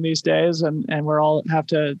everything these days. And we're all have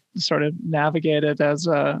to sort of navigate it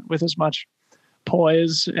with as much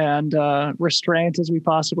poise and, restraint as we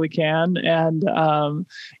possibly can. And,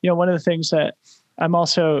 one of the things that I'm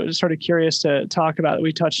also sort of curious to talk about that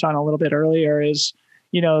we touched on a little bit earlier is,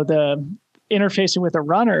 the interfacing with the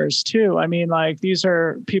runners too. I mean, like, these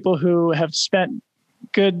are people who have spent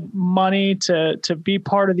good money to be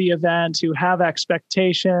part of the event, who have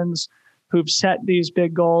expectations, who've set these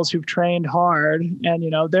big goals, who've trained hard,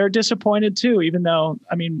 and, they're disappointed too, even though,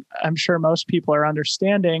 I mean, I'm sure most people are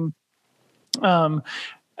understanding.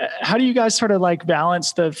 How do you guys sort of like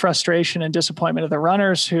balance the frustration and disappointment of the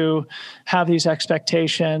runners who have these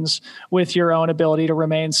expectations with your own ability to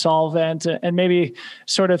remain solvent, and maybe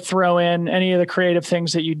sort of throw in any of the creative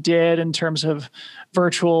things that you did in terms of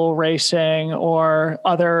virtual racing or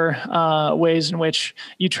other ways in which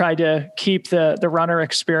you tried to keep the runner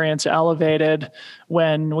experience elevated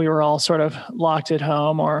when we were all sort of locked at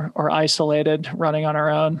home or isolated running on our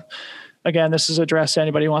own? Again, this is addressed to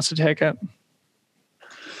anybody who wants to take it.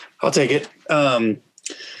 I'll take it. I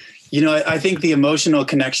think the emotional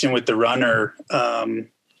connection with the runner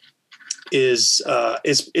is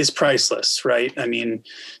priceless, right? I mean,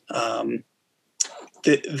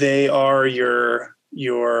 they are your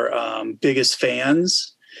biggest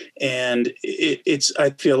fans, and it's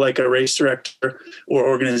I feel like a race director or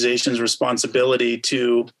organization's responsibility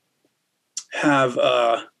to have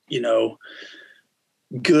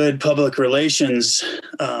good public relations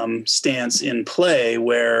stance in play,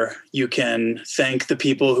 where you can thank the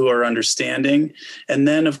people who are understanding, and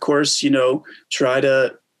then of course try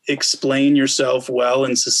to explain yourself well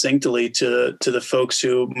and succinctly to the folks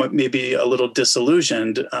who may be a little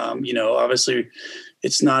disillusioned. Obviously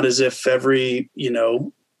it's not as if every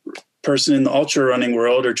person in the ultra running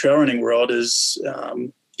world or trail running world is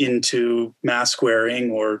into mask wearing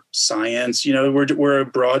or science. We're a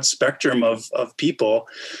broad spectrum of people.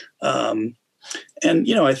 And,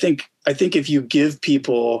 I think if you give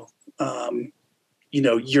people,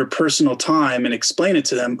 your personal time and explain it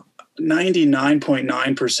to them,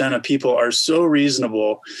 99.9% of people are so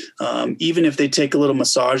reasonable, even if they take a little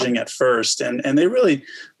massaging at first. And they really,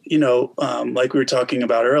 like we were talking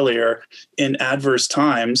about earlier, in adverse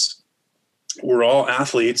times, we're all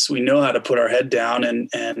athletes. We know how to put our head down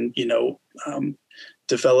and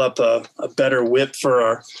develop a better whip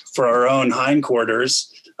for our own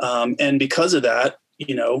hindquarters. And because of that,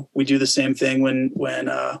 we do the same thing when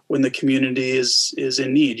the community is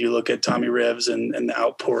in need. You look at Tommy Rivs and the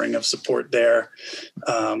outpouring of support there.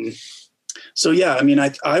 So, yeah, I mean,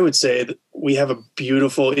 I would say that we have a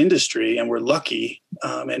beautiful industry and we're lucky,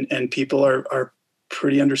 and people are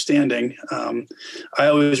pretty understanding. I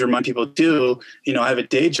always remind people too, I have a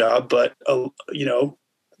day job, but,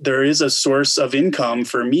 there is a source of income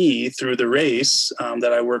for me through the race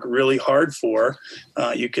that I work really hard for.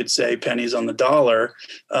 You could say pennies on the dollar.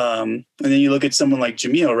 And then you look at someone like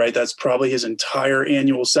Jamil, right? That's probably his entire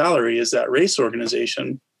annual salary is that race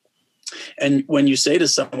organization. And when you say to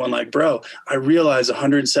someone like, bro, I realize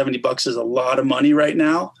 $170 is a lot of money right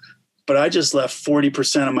now, but I just left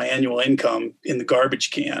 40% of my annual income in the garbage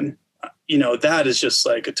can. That is just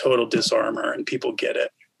like a total disarmor, and people get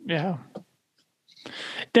it. Yeah.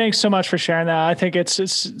 Thanks so much for sharing that. I think it's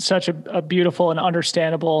such a beautiful and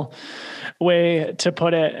understandable way to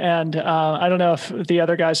put it. And I don't know if the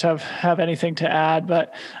other guys have anything to add,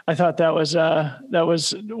 but I thought that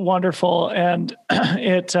was wonderful. And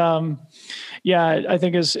it, I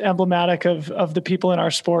think is emblematic of the people in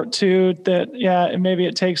our sport too, that, maybe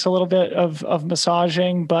it takes a little bit of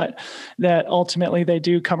massaging, but that ultimately they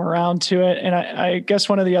do come around to it. And I guess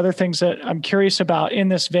one of the other things that I'm curious about in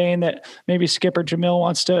this vein that maybe Skipper Jamil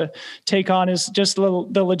wants to take on is just the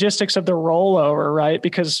logistics of the rollover, right?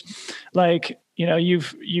 Because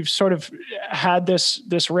you've sort of had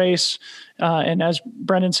this race, and as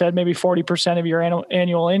Brendan said, maybe 40% of your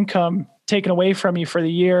annual income taken away from you for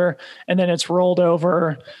the year, and then it's rolled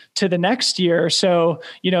over to the next year. So,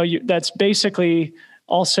 that's basically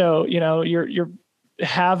also, you're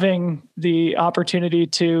having the opportunity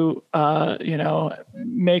to,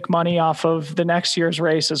 make money off of the next year's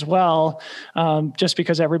race as well, just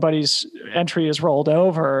because everybody's entry is rolled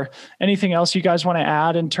over. Anything else you guys want to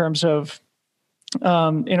add in terms of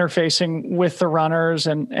interfacing with the runners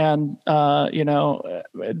and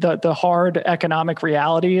the hard economic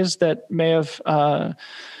realities that may have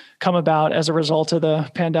come about as a result of the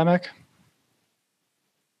pandemic?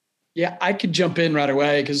 Yeah, I could jump in right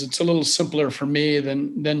away because it's a little simpler for me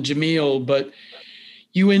than Jamil, but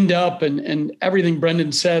you end up and everything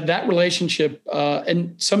Brendan said, that relationship,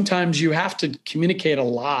 and sometimes you have to communicate a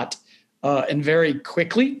lot and very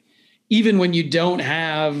quickly, even when you don't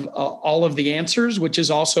have all of the answers, which is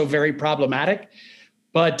also very problematic.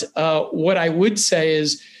 But what I would say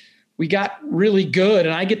is we got really good,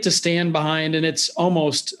 and I get to stand behind, and it's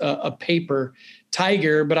almost a paper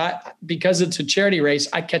tiger, but because it's a charity race,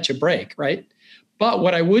 I catch a break, right? But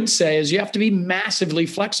what I would say is you have to be massively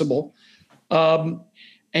flexible.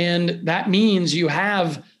 And that means you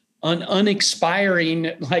have an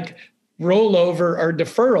unexpiring rollover or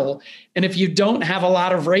deferral. And if you don't have a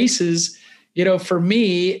lot of races, for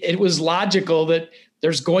me, it was logical that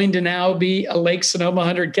there's going to now be a Lake Sonoma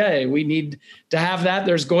 100K. We need to have that.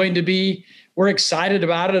 There's going to be, we're excited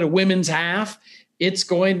about it, a women's half. It's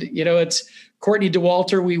going to, it's Courtney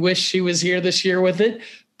DeWalter. We wish she was here this year with it,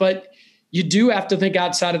 but you do have to think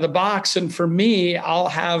outside of the box. And for me, I'll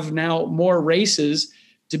have now more races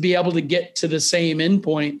to be able to get to the same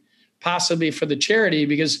endpoint, possibly for the charity,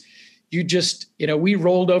 because you just, we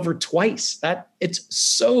rolled over twice. That it's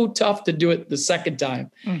so tough to do it the second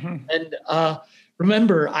time. Mm-hmm. And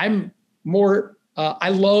remember, I'm more, I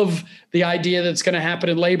love the idea that's going to happen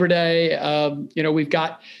in Labor Day. We've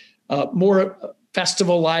got more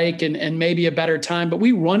festival-like and maybe a better time, but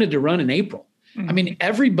we wanted to run in April. Mm-hmm. I mean,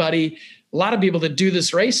 a lot of people that do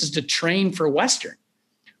this race is to train for Western.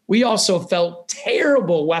 We also felt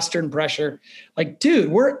terrible Western pressure. Like,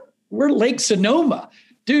 dude, we're Lake Sonoma.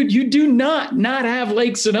 Dude, you do not have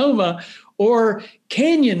Lake Sonoma, or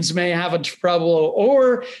Canyons may have a trouble,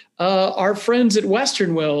 or our friends at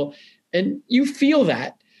Western will. And you feel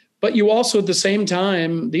that. But you also, at the same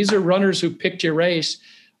time, these are runners who picked your race.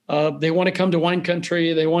 They want to come to wine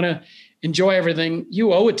country. They want to enjoy everything.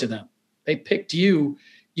 You owe it to them. They picked you.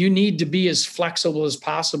 You need to be as flexible as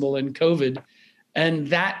possible in COVID. And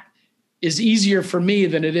that is easier for me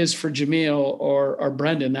than it is for Jamil or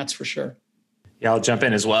Brendan. That's for sure. Yeah, I'll jump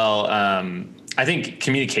in as well. I think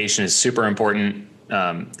communication is super important.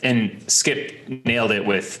 And Skip nailed it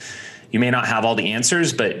with, you may not have all the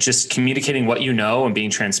answers, but just communicating what you know and being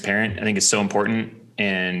transparent, I think is so important.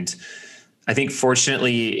 And I think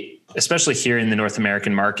fortunately, especially here in the North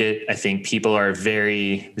American market, I think people are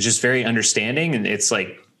very understanding. And it's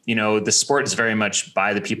like, the sport is very much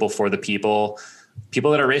by the people, for the people.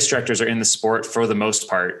 People that are race directors are in the sport for the most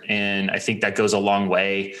part. And I think that goes a long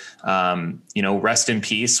way. Rest in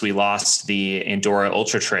peace. We lost the Andorra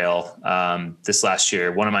Ultra Trail this last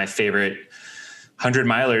year. One of my favorite 100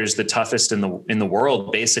 milers, the toughest in the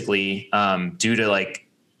world, basically, due to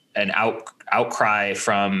an outcry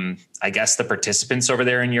from, I guess, the participants over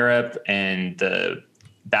there in Europe and the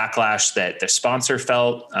backlash that their sponsor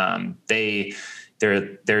felt. They're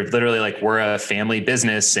literally like, we're a family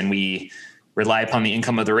business and we rely upon the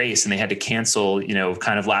income of the race, and they had to cancel,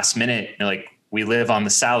 kind of last minute. Like, we live on the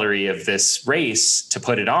salary of this race to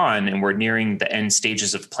put it on, and we're nearing the end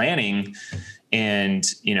stages of planning. And,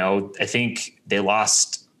 I think they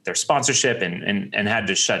lost their sponsorship and had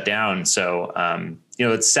to shut down. So,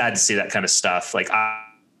 it's sad to see that kind of stuff. Like,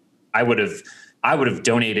 I would have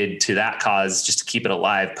donated to that cause just to keep it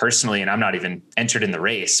alive personally. And I'm not even entered in the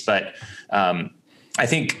race, but, I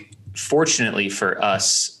think fortunately for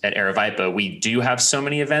us at Aravaipa, we do have so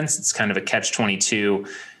many events. It's kind of a catch-22,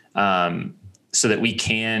 so that we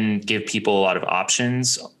can give people a lot of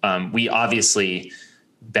options. We obviously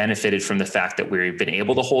benefited from the fact that we've been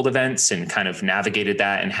able to hold events and kind of navigated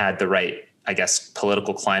that and had the right, I guess,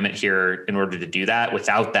 political climate here in order to do that.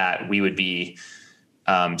 Without that, we would be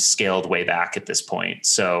scaled way back at this point.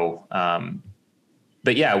 So,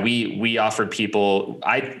 but yeah, we offered people,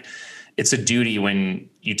 it's a duty when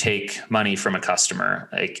you take money from a customer,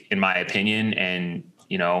 like, in my opinion. And,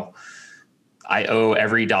 I owe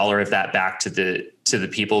every dollar of that back to the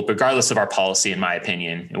people, regardless of our policy, in my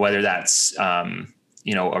opinion, whether that's,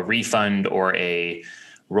 a refund or a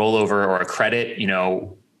rollover or a credit.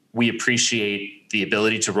 We appreciate the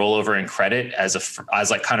ability to roll over and credit as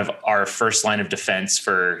like kind of our first line of defense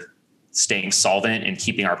for staying solvent and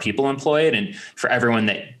keeping our people employed. And for everyone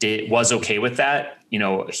that was okay with that,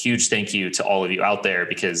 a huge thank you to all of you out there,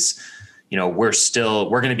 because, we're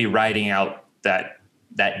going to be riding out that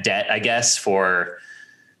debt, I guess, for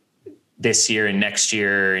this year and next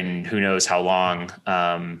year, and who knows how long,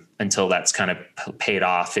 until that's kind of paid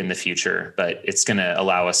off in the future. But it's going to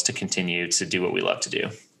allow us to continue to do what we love to do.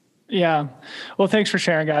 Yeah. Well, thanks for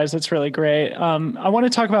sharing, guys. That's really great. I want to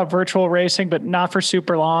talk about virtual racing, but not for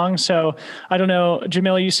super long. So I don't know,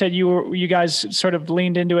 Jamil, you said you guys sort of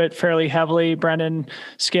leaned into it fairly heavily. Brendan,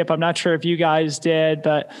 Skip, I'm not sure if you guys did,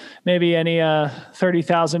 but maybe any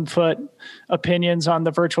 30,000 foot opinions on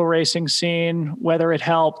the virtual racing scene, whether it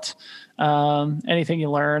helped, anything you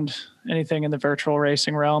learned, anything in the virtual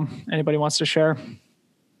racing realm. Anybody wants to share?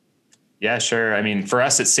 Yeah, sure. I mean, for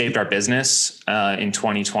us, it saved our business in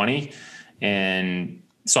 2020. And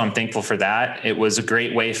so I'm thankful for that. It was a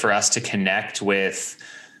great way for us to connect with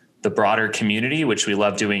the broader community, which we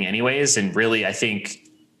love doing anyways. And really, I think,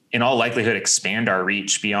 in all likelihood, expand our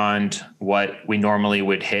reach beyond what we normally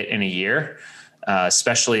would hit in a year,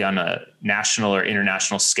 especially on a national or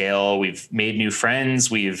international scale. We've made new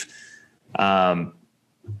friends. We've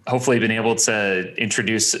hopefully been able to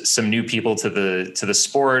introduce some new people to the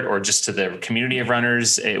sport, or just to the community of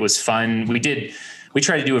runners. It was fun. We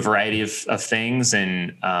tried to do a variety of things,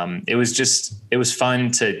 and it was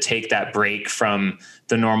fun to take that break from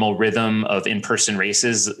the normal rhythm of in-person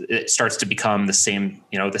races. It starts to become the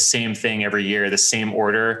same thing every year, the same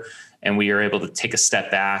order. And we are able to take a step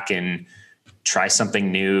back and try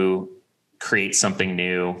something new, create something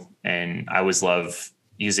new. And I always love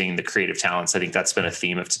using the creative talents. I think that's been a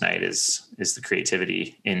theme of tonight is the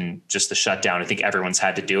creativity in just the shutdown. I think everyone's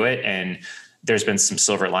had to do it, and there's been some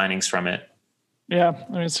silver linings from it. Yeah,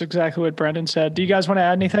 I mean, it's exactly what Brendan said. Do you guys want to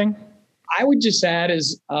add anything? I would just add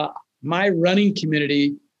is my running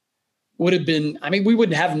community would have been, we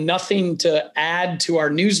wouldn't have nothing to add to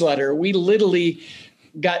our newsletter. We literally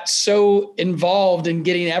got so involved in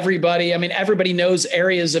getting everybody. Everybody knows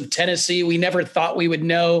areas of Tennessee we never thought we would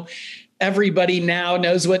know. Everybody now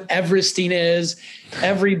knows what Everesting is.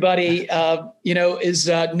 Everybody, knows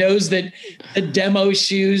that the demo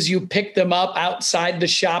shoes, you pick them up outside the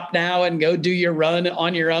shop now and go do your run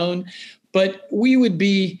on your own. But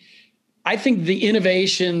I think the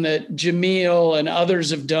innovation that Jamil and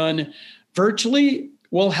others have done virtually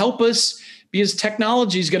will help us, because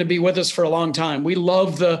technology is going to be with us for a long time. We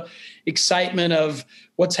love the excitement of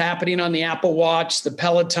what's happening on the Apple Watch, the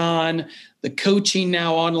Peloton, the coaching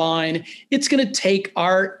now online. It's going to take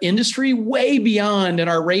our industry way beyond in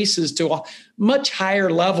our races to a much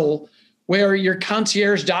higher level, where your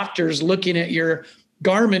concierge doctor's looking at your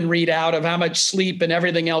Garmin readout of how much sleep and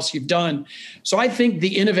everything else you've done. So I think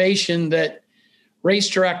the innovation that race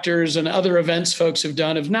directors and other events folks have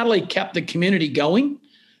done have not only kept the community going,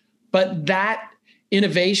 but that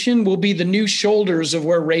innovation will be the new shoulders of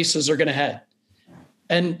where races are going to head.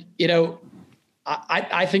 And,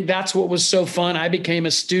 I think that's what was so fun. I became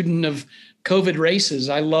a student of COVID races.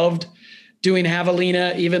 I loved doing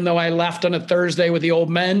Javelina, even though I left on a Thursday with the old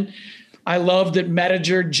men. I loved that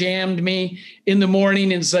Madigan jammed me in the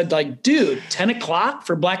morning and said, like, dude, 10 o'clock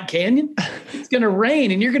for Black Canyon? It's going to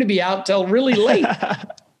rain and you're going to be out till really late.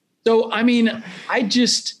 So,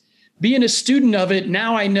 being a student of it,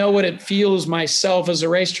 now I know what it feels myself as a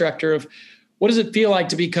race director of what does it feel like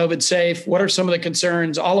to be COVID safe? What are some of the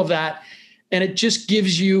concerns? All of that. And it just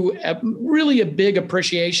gives you really a big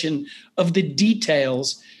appreciation of the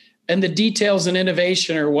details, and the details and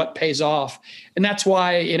innovation are what pays off. And that's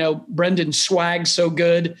why, Brendan's swag's so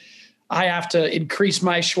good. I have to increase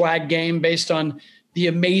my swag game based on the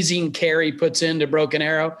amazing care he puts into Broken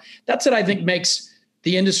Arrow. That's what I think makes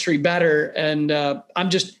the industry better. And I'm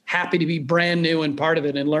just happy to be brand new and part of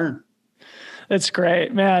it and learn. That's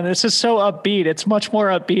great, man. This is so upbeat. It's much more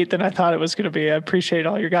upbeat than I thought it was going to be. I appreciate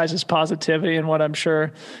all your guys' positivity and what I'm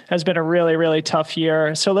sure has been a really, really tough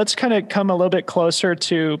year. So let's kind of come a little bit closer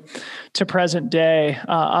to present day.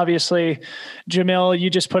 Obviously, Jamil, you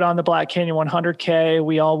just put on the Black Canyon 100K.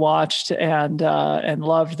 We all watched and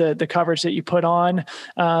loved the coverage that you put on.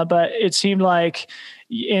 But it seemed like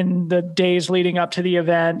in the days leading up to the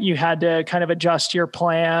event, you had to kind of adjust your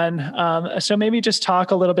plan. So maybe just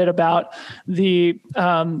talk a little bit about the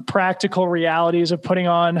practical realities of putting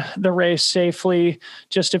on the race safely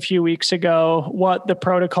just a few weeks ago, what the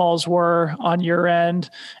protocols were on your end,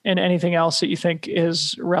 and anything else that you think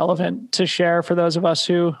is relevant to share for those of us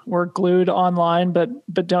who were glued online, but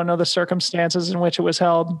don't know the circumstances in which it was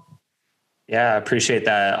held. Yeah, I appreciate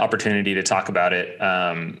that opportunity to talk about it.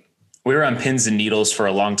 We were on pins and needles for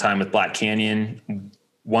a long time with Black Canyon,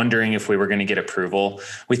 wondering if we were going to get approval.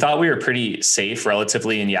 We thought we were pretty safe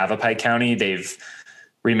relatively in Yavapai County. They've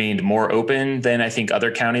remained more open than I think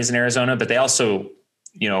other counties in Arizona, but they also,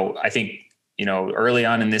 I think, early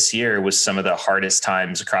on in this year was some of the hardest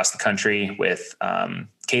times across the country with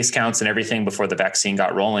case counts and everything before the vaccine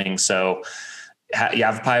got rolling. So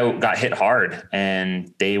Yavapai got hit hard,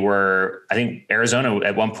 and I think Arizona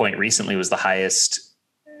at one point recently was the highest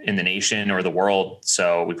in the nation or the world.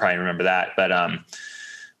 So we probably remember that, but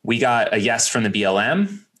we got a yes from the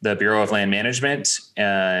BLM, the Bureau of Land Management,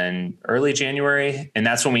 in early January. And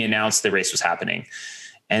that's when we announced the race was happening.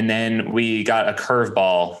 And then we got a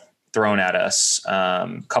curveball thrown at us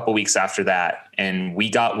a couple weeks after that. And we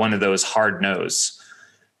got one of those hard no's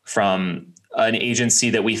from an agency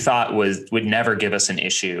that we thought would never give us an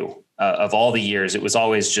issue. Of all the years, it was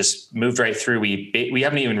always just moved right through. We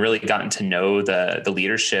haven't even really gotten to know the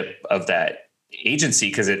leadership of that agency,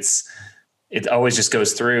 because it always just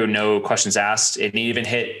goes through, no questions asked. It even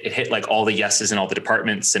hit like all the yeses in all the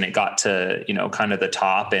departments, and it got to, kind of the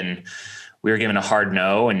top, and we were given a hard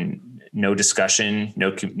no and no discussion.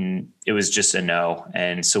 It was just a no.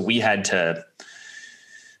 And so we had to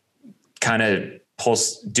kind of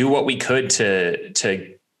do what we could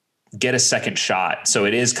to get a second shot. So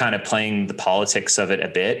it is kind of playing the politics of it a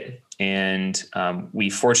bit. And we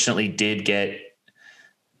fortunately did get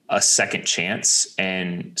a second chance.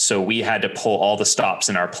 And so we had to pull all the stops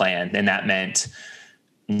in our plan. And that meant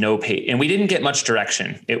no pay. And we didn't get much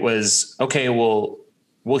direction. It was, okay, we'll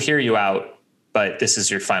hear you out, but this is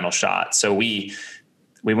your final shot. So we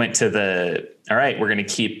went to all right, we're going to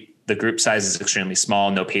keep the group sizes extremely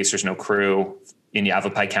small, no pacers, no crew, in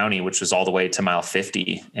Yavapai County, which was all the way to mile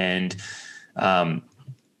 50, and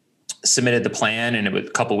submitted the plan. And a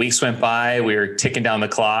couple of weeks went by, we were ticking down the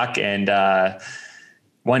clock. And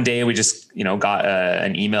one day we just, got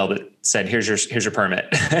an email that said, here's your permit.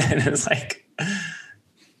 And it was like,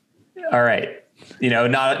 all right,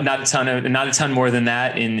 not a ton more than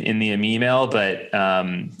that in the email, but,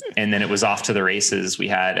 and then it was off to the races. We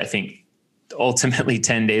had, I think, ultimately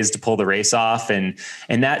 10 days to pull the race off. And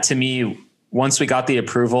that, to me, once we got the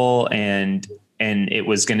approval and it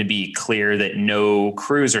was going to be clear that no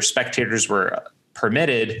crews or spectators were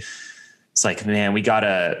permitted, it's like, man, we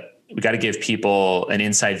gotta give people an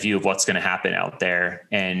inside view of what's going to happen out there.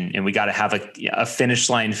 And we got to have a finish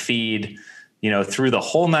line feed, through the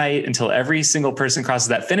whole night until every single person crosses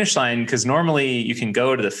that finish line. Cause normally you can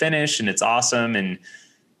go to the finish and it's awesome. And,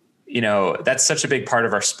 that's such a big part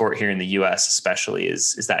of our sport here in the US, especially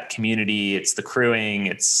is that community. It's the crewing,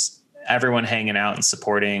 it's everyone hanging out and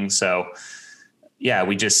supporting. So yeah, it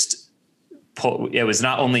was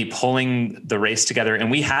not only pulling the race together, and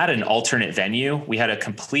we had an alternate venue. We had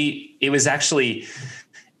it was actually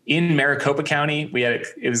in Maricopa County.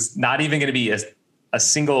 It was not even going to be a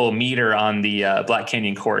single meter on the Black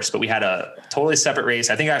Canyon course, but we had a totally separate race.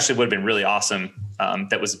 I think it actually would have been really awesome.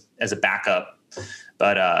 That was as a backup,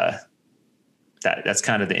 but that's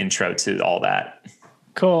kind of the intro to all that.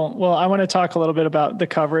 Cool. Well, I want to talk a little bit about the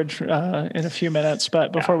coverage in a few minutes,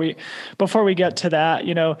 but before we get to that,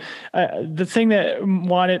 the thing that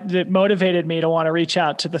motivated me to want to reach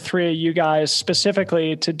out to the three of you guys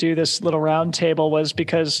specifically to do this little roundtable was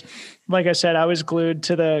because, like I said, I was glued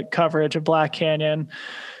to the coverage of Black Canyon.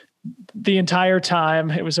 the entire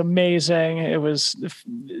time. It was amazing. It was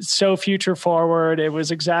so future forward. It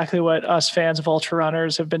was exactly what us fans of ultra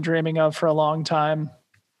runners have been dreaming of for a long time.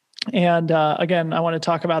 And again, I want to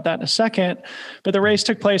talk about that in a second, but the race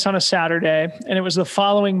took place on a Saturday, and it was the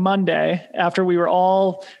following Monday, after we were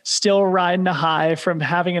all still riding a high from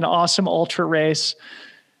having an awesome ultra race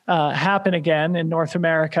happen again in North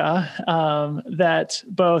America, that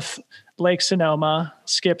both Lake Sonoma,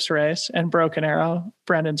 Skip's race, and Broken Arrow,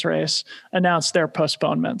 Brendan's race, announced their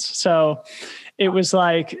postponements. So it was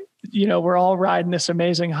like, we're all riding this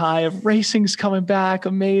amazing high of racing's coming back,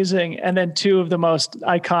 amazing. And then two of the most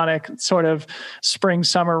iconic sort of spring,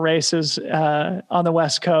 summer races on the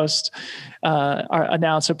West Coast are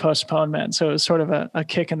announced a postponement. So it was sort of a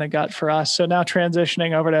kick in the gut for us. So now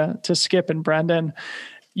transitioning over to Skip and Brendan.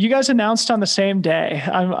 You guys announced on the same day.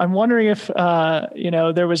 I'm wondering if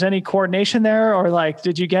there was any coordination there, or like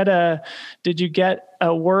did you get a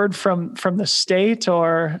word from the state,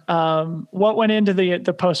 or what went into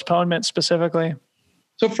the postponement specifically?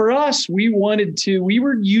 So for us, we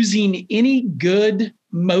were using any good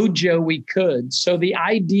mojo we could. So the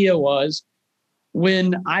idea was,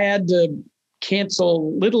 when I had to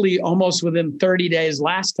cancel literally almost within 30 days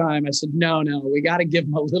last time, I said, no, we got to give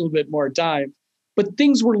them a little bit more time. But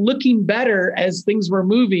things were looking better as things were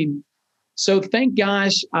moving. So thank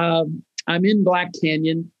gosh, I'm in Black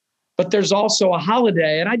Canyon, but there's also a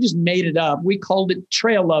holiday, and I just made it up. We called it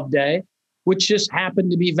Trail Love Day, which just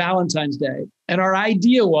happened to be Valentine's Day. And our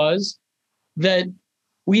idea was that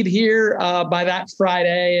we'd hear by that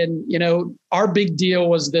Friday, and our big deal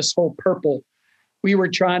was this whole purple we were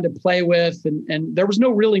trying to play with, and there was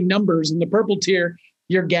no really numbers. In the purple tier,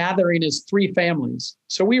 you're gathering as 3 families.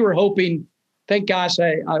 So we were hoping. Thank gosh,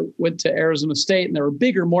 I went to Arizona State, and there were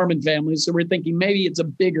bigger Mormon families. So we're thinking maybe it's a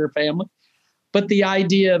bigger family. But the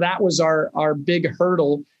idea, that was our big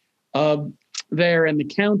hurdle there in the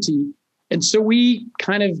county. And so we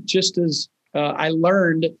kind of, just as I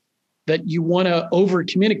learned that you want to over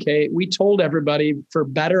communicate, we told everybody, for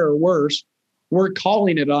better or worse, we're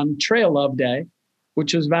calling it on Trail Love Day,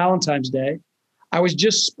 which is Valentine's Day. I was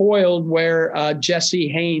just spoiled where Jesse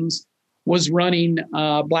Haynes was running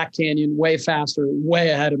Black Canyon way faster,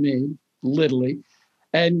 way ahead of me, literally.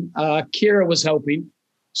 And Kira was helping.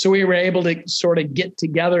 So we were able to sort of get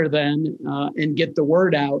together then and get the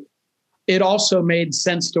word out. It also made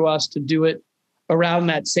sense to us to do it around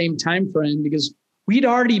that same time frame, because we'd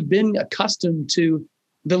already been accustomed to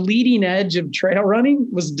the leading edge of trail running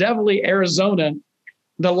was definitely Arizona.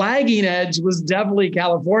 The lagging edge was definitely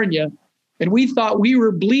California. And we thought we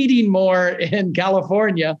were bleeding more in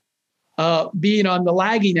California, being on the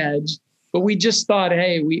lagging edge, but we just thought,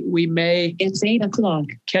 hey, we may it's 8 o'clock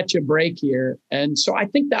catch a break here. And so I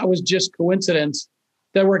think that was just coincidence.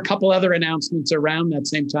 There were a couple other announcements around that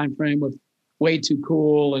same time frame with Way Too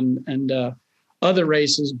Cool and other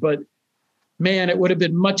races, but man, it would have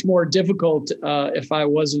been much more difficult if I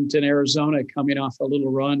wasn't in Arizona coming off a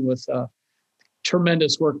little run with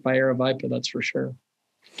tremendous work by Aravaipa, that's for sure.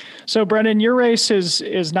 So Brendan, your race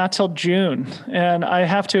is not till June. And I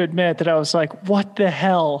have to admit that I was like, what the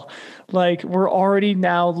hell? Like, we're already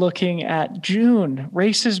now looking at June,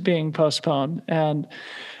 races being postponed. And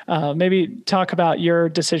maybe talk about your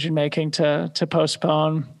decision-making to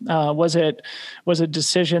postpone. Was it a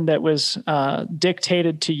decision that was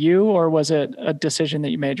dictated to you, or was it a decision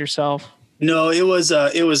that you made yourself? No, it was a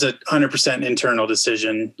 100% internal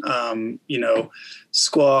decision.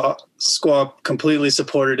 Squaw completely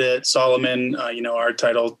supported it. Solomon, our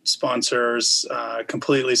title sponsors,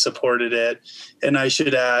 completely supported it. And I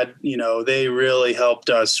should add, they really helped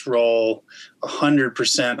us roll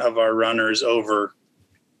 100% of our runners over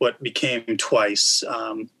what became twice.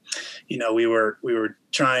 We were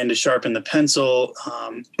trying to sharpen the pencil,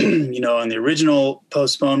 on the original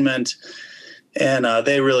postponement. And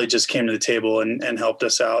they really just came to the table and helped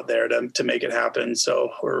us out there to make it happen. So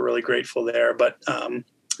we're really grateful there. But,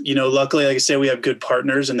 luckily, like I say, we have good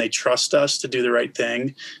partners and they trust us to do the right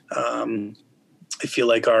thing. I feel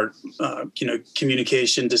like our,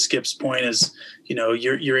 communication, to Skip's point, is,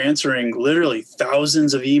 you're answering literally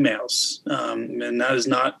thousands of emails. And that's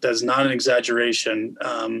not an exaggeration.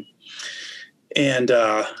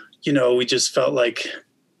 We just felt like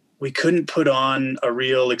we couldn't put on a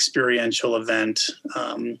real experiential event.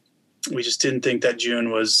 We just didn't think that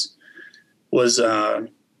June was we thought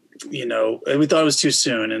it was too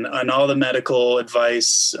soon, and all the medical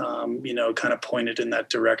advice, kind of pointed in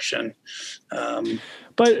that direction.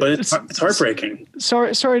 But it's heartbreaking.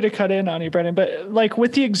 Sorry to cut in on you, Brendan, but like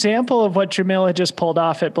with the example of what Jamil had just pulled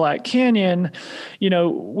off at Black Canyon,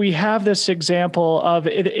 we have this example of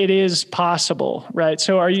it is possible, right?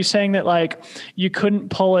 So are you saying that like you couldn't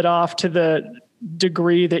pull it off to the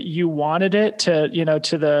degree that you wanted it to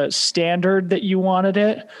the standard that you wanted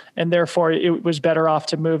it, and therefore it was better off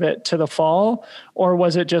to move it to the fall? Or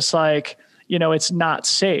was it just like, it's not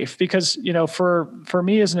safe? Because, for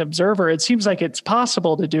me as an observer, it seems like it's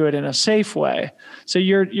possible to do it in a safe way. So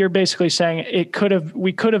you're basically saying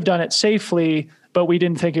we could have done it safely, but we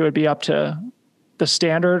didn't think it would be up to the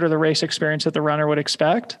standard or the race experience that the runner would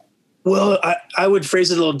expect. Well, I would phrase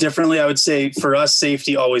it a little differently. I would say for us,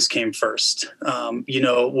 safety always came first.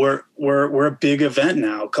 We're a big event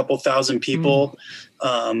now, a couple thousand people,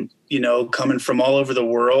 coming from all over the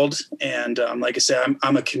world. And like I said,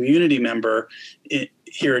 I'm a community member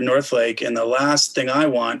here in North Lake, and the last thing I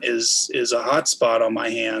want is a hot spot on my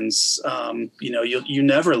hands. You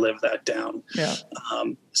never live that down. Yeah.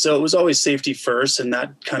 So it was always safety first, and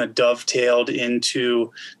that kind of dovetailed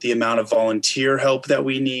into the amount of volunteer help that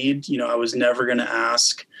we need. I was never going to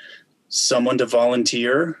ask someone to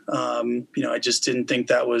volunteer. I just didn't think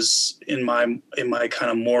that was in my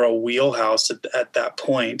kind of moral wheelhouse at that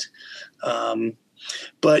point.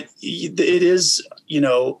 But it is,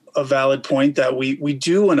 a valid point that we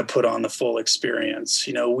do want to put on the full experience.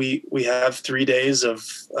 We have 3 days of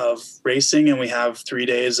racing, and we have 3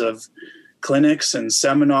 days of clinics and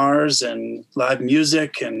seminars and live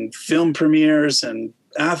music and film premieres and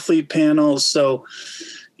athlete panels. So,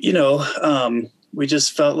 we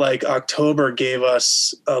just felt like October gave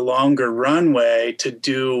us a longer runway to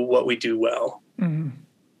do what we do well. Mm-hmm.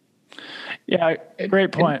 Yeah,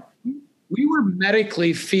 great point. We were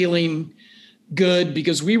medically feeling good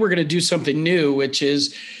because we were going to do something new, which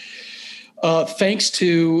is thanks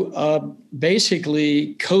to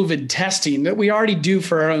basically COVID testing that we already do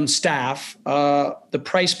for our own staff. The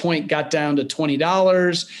price point got down to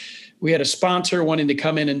 $20. We had a sponsor wanting to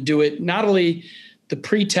come in and do it, not only the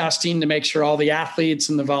pre-testing to make sure all the athletes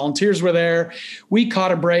and the volunteers were there. We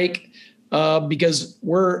caught a break because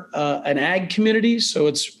we're an ag community. So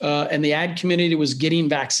and the ag community was getting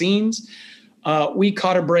vaccines. We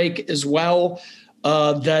caught a break as well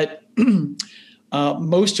that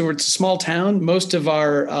it's a small town. Most of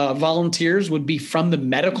our volunteers would be from the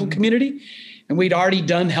medical community. And we'd already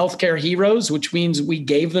done Healthcare Heroes, which means we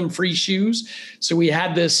gave them free shoes. So we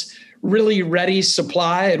had this really ready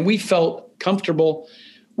supply, and we felt comfortable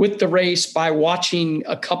with the race by watching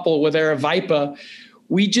a couple with Aravaipa.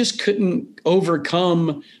 We just couldn't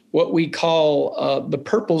overcome what we call the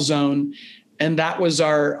purple zone. And that was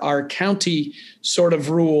our county sort of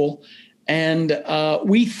rule. And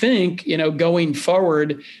we think, going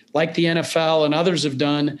forward, like the NFL and others have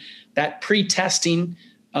done, that pre-testing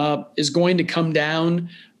is going to come down.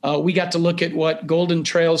 We got to look at what Golden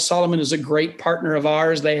Trails, Solomon is a great partner of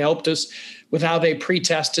ours. They helped us with how they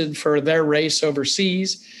pre-tested for their race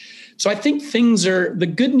overseas. So I think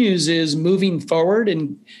the good news is moving forward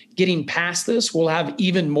and getting past this, we'll have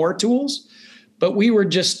even more tools, but we were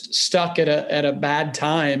just stuck at a bad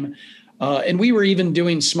time. And we were even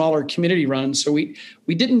doing smaller community runs. So we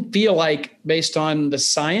didn't feel like, based on the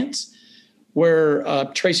science, where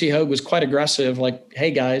Tracy Hogue was quite aggressive, like,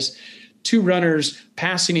 hey guys, 2 runners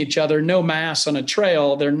passing each other, no mass on a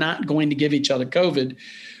trail, they're not going to give each other COVID.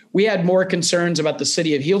 We had more concerns about the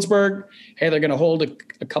city of Healdsburg. Hey, they're going to hold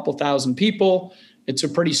a couple thousand people. It's a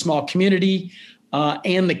pretty small community.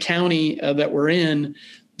 And the county that we're in,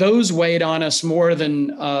 those weighed on us more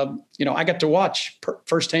than, I got to watch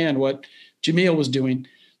firsthand what Jamil was doing.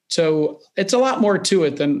 So it's a lot more to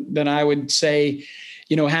it than I would say,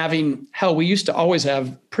 we used to always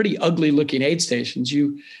have pretty ugly looking aid stations.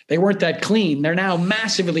 They weren't that clean. They're now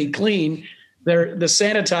massively clean. The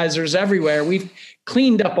sanitizers everywhere. We've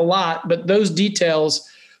cleaned up a lot, but those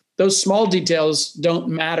small details don't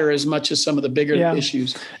matter as much as some of the bigger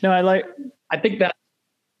issues. No, I think that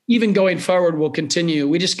even going forward, we'll continue.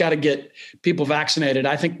 We just got to get people vaccinated.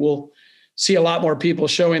 I think we'll see a lot more people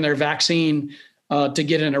showing their vaccine to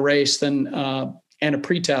get in a race and a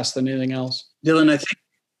pre-test than anything else. Dylan,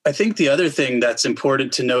 I think the other thing that's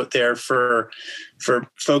important to note there for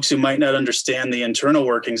folks who might not understand the internal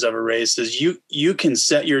workings of a race is you can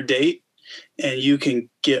set your date and you can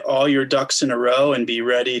get all your ducks in a row and be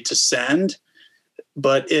ready to send.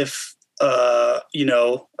 But if a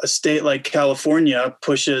state like California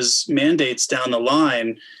pushes mandates down the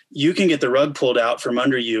line, you can get the rug pulled out from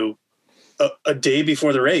under you a day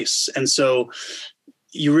before the race. And so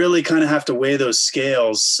you really kind of have to weigh those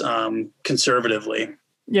scales conservatively.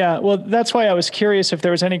 Yeah, well, that's why I was curious if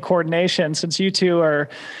there was any coordination since you two are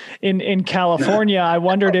in California. I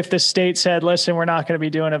wondered if the state said, listen, we're not going to be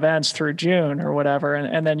doing events through June or whatever.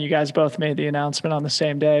 And then you guys both made the announcement on the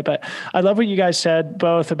same day. But I love what you guys said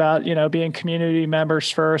both about, being community members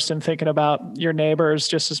first and thinking about your neighbors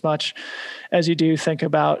just as much as you do think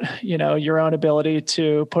about, your own ability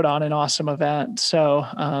to put on an awesome event. So,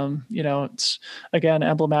 it's again,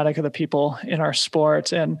 emblematic of the people in our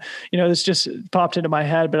sport. And, this just popped into my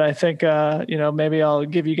head, but I think, maybe I'll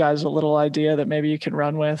give you guys a little idea that maybe you can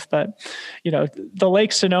run with. But, the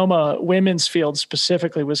Lake Sonoma women's field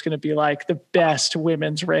specifically was going to be like the best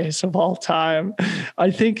women's race of all time.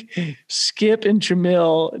 I think Skip and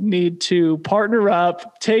Jamil need to partner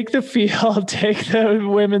up, take the field, take the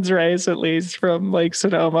women's race at least from Lake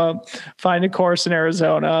Sonoma, find a course in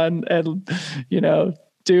Arizona, and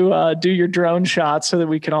do your drone shots so that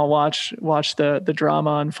we can all watch the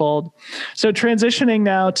drama unfold. So transitioning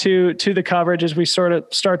now to the coverage as we sort of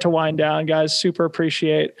start to wind down, guys, super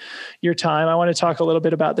appreciate your time. I want to talk a little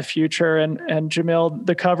bit about the future and Jamil,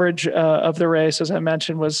 the coverage of the race, as I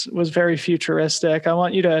mentioned, was very futuristic. I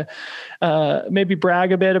want you to maybe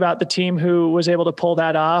brag a bit about the team who was able to pull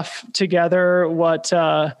that off together, what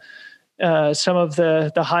some of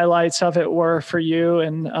the highlights of it were for you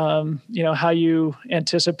and, how you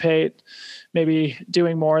anticipate maybe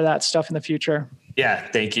doing more of that stuff in the future. Yeah,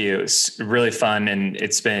 thank you. It's really fun. And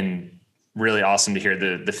it's been really awesome to hear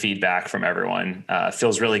the feedback from everyone.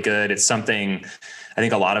 Feels really good. It's something I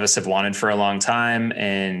think a lot of us have wanted for a long time.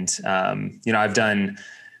 And, I've done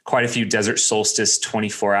quite a few desert solstice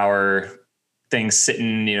 24-hour things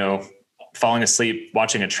sitting, falling asleep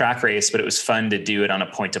watching a track race, but it was fun to do it on a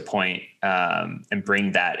point-to-point and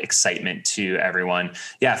bring that excitement to everyone.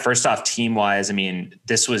 Yeah. First off, team-wise,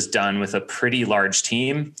 this was done with a pretty large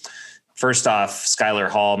team. First off, Skylar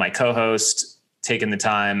Hall, my co-host, taking the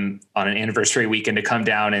time on an anniversary weekend to come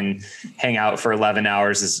down and hang out for 11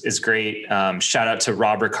 hours is great. Shout out to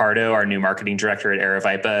Rob Ricardo, our new marketing director at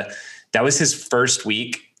Aravaipa. That was his first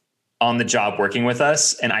week on the job working with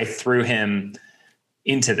us, and I threw him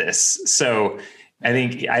into this. So I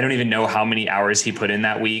don't even know how many hours he put in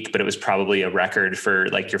that week, but it was probably a record for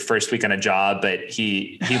like your first week on a job, but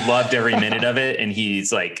he loved every minute of it. And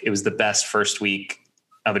he's like, it was the best first week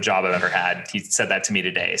of a job I've ever had. He said that to me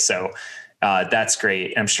today. So that's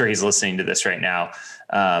great. I'm sure he's listening to this right now.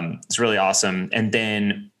 It's really awesome. And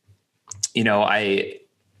then, I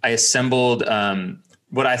assembled,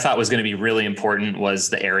 what I thought was going to be really important was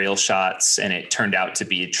the aerial shots, and it turned out to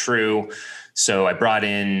be true. So I brought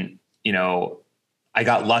in, I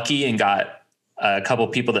got lucky and got a couple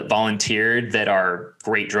of people that volunteered that are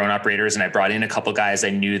great drone operators. And I brought in a couple of guys I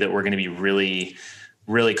knew that were going to be really,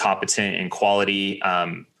 really competent and quality.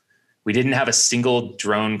 We didn't have a single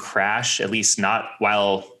drone crash, at least not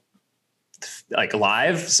while like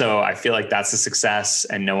live. So I feel like that's a success,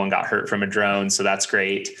 and no one got hurt from a drone. So that's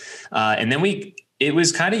great. And then it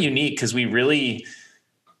was kind of unique because we really,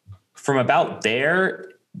 from about there,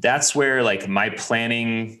 that's where like my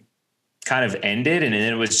planning kind of ended. And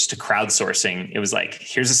then it was just a crowdsourcing. It was like,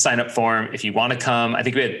 here's a sign up form. If you want to come, I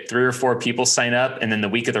think we had 3 or 4 people sign up. And then the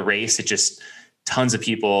week of the race, it just tons of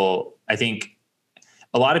people. I think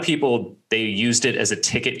a lot of people, they used it as a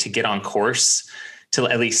ticket to get on course to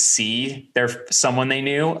at least see someone they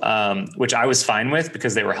knew, which I was fine with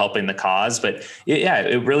because they were helping the cause. But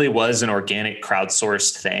it really was an organic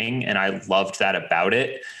crowdsourced thing. And I loved that about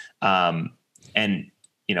it.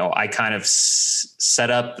 I kind of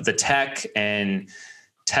set up the tech and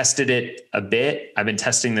tested it a bit. I've been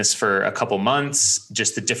testing this for a couple months,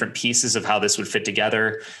 just the different pieces of how this would fit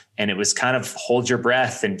together. And it was kind of hold your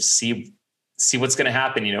breath and see what's going to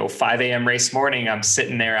happen. 5 a.m. race morning, I'm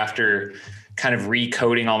sitting there after kind of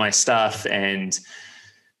recoding all my stuff, and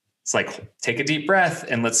it's like, take a deep breath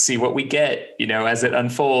and let's see what we get, as it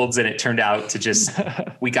unfolds. And it turned out to just,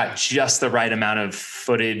 we got just the right amount of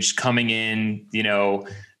footage coming in,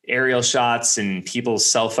 aerial shots and people's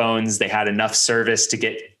cell phones. They had enough service to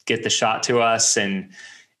get the shot to us. And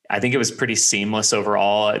I think it was pretty seamless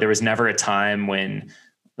overall. There was never a time when it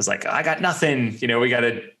was like, I got nothing, we got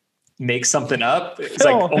to make something up. It's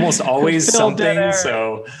like almost always something.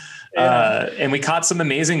 So, and we caught some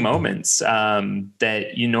amazing moments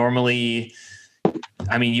that you normally,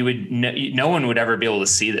 no one would ever be able to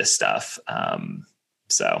see this stuff.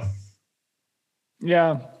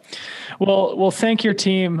 Yeah. Well, thank your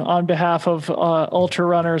team on behalf of ultra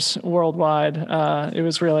runners worldwide. It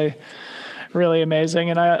was really, really amazing.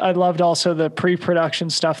 And I loved also the pre-production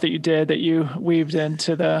stuff that you did, that you weaved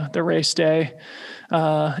into the race day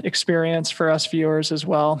experience for us viewers as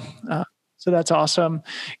well. So that's awesome.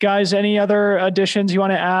 Guys, any other additions you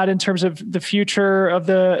want to add in terms of the future of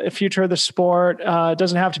the sport? It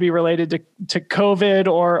doesn't have to be related to COVID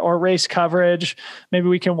or race coverage. Maybe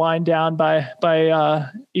we can wind down by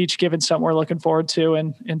each giving something we're looking forward to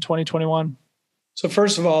in 2021. So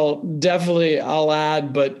first of all, definitely I'll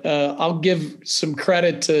add, but I'll give some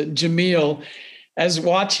credit to Jamil as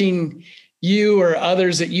watching you or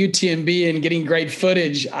others at UTMB and getting great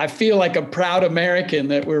footage. I feel like a proud American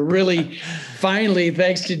that we're really finally,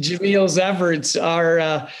 thanks to Jamil's efforts,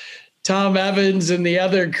 our Tom Evans and the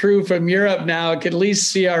other crew from Europe now can at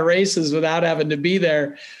least see our races without having to be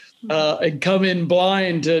there and come in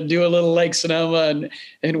blind to do a little Lake Sonoma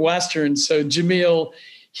and Western. So Jamil,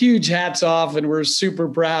 huge hats off, and we're super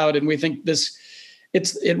proud. And we think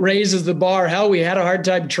it raises the bar. Hell, we had a hard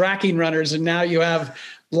time tracking runners, and now you have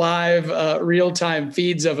live real-time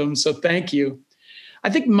feeds of them. So thank you. I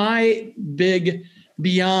think my big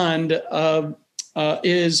beyond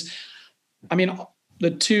is,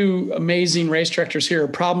 the two amazing race directors here are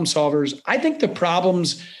problem solvers. I think the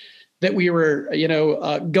problems that we were,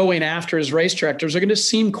 going after as race directors are going to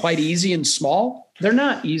seem quite easy and small. They're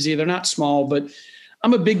not easy. They're not small, but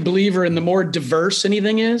I'm a big believer in the more diverse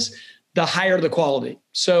anything is, the higher the quality.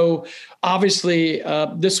 So obviously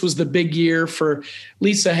this was the big year for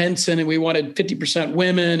Lisa Henson, and we wanted 50%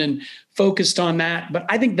 women and focused on that. But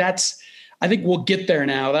I think we'll get there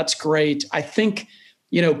now. That's great. I think,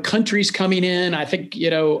 countries coming in, I think,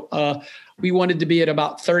 we wanted to be at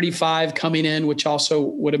about 35 coming in, which also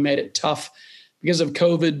would have made it tough because of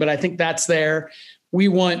COVID, but I think that's there. We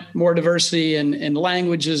want more diversity in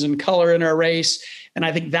languages and color in our race. And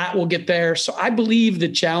I think that will get there. So I believe the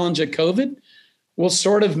challenge of COVID will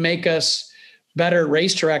sort of make us better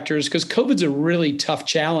race directors, because COVID's a really tough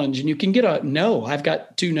challenge, and you can get a no. I've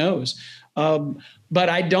got 2 no's. But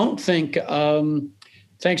I don't think,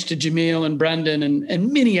 thanks to Jamil and Brendan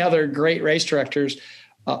and many other great race directors,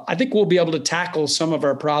 I think we'll be able to tackle some of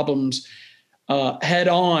our problems head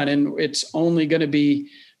on. And it's only going to be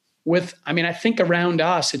I think around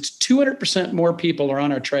us, it's 200% more people are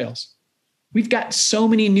on our trails. We've got so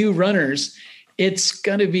many new runners. It's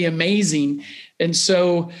going to be amazing. And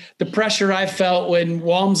so the pressure I felt when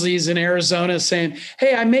Walmsley's in Arizona saying,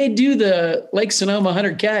 hey, I may do the Lake Sonoma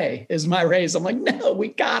 100K as my race. I'm like, no, we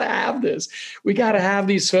got to have this. We got to have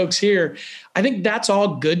these folks here. I think that's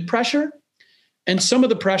all good pressure. And some of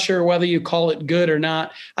the pressure, whether you call it good or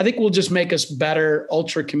not, I think will just make us better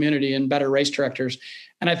ultra community and better race directors.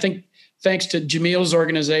 And I think thanks to Jamil's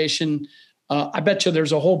organization, I bet you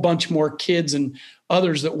there's a whole bunch more kids and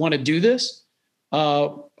others that want to do this.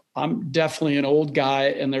 I'm definitely an old guy,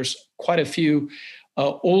 and there's quite a few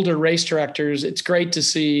older race directors. It's great to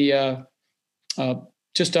see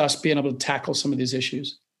just us being able to tackle some of these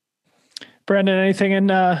issues. Brendan, anything in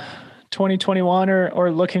 2021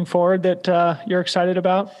 or looking forward that you're excited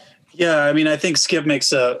about? Yeah, I think Skip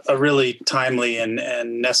makes a really timely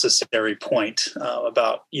and necessary point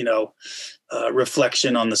about,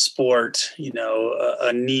 reflection on the sport,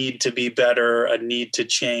 a need to be better, a need to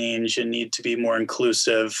change, a need to be more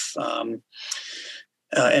inclusive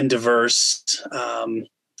and diverse.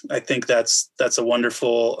 I think that's a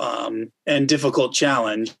wonderful and difficult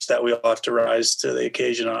challenge that we all have to rise to the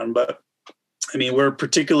occasion on. But we're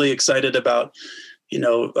particularly excited about,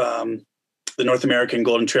 the North American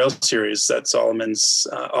Golden Trail Series that Salomon's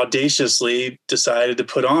audaciously decided to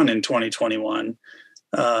put on in 2021.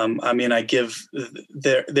 I give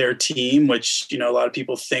their team, which, a lot of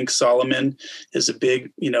people think Salomon is a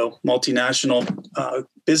big, multinational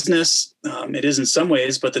business. It is in some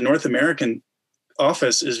ways, but the North American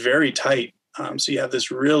office is very tight. So you have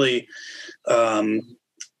this really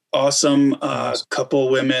awesome couple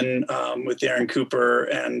women with Erin Cooper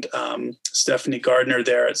and Stephanie Gardner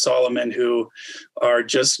there at Salomon, who are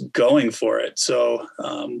just going for it. So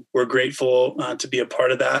we're grateful to be a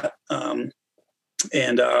part of that.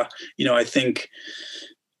 I think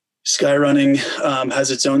skyrunning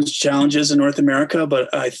has its own challenges in North America,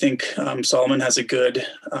 but I think Salomon has a good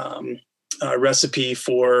recipe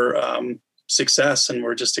for success, and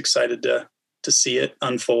we're just excited to see it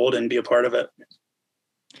unfold and be a part of it.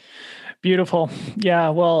 Beautiful. Yeah.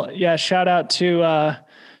 Well, yeah. Shout out to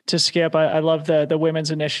Skip. I love the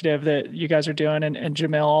women's initiative that you guys are doing. And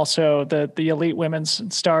Jamil also, the elite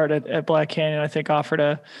women's start at Black Canyon, I think offered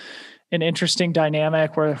an interesting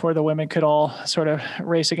dynamic where the women could all sort of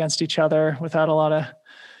race against each other without a lot of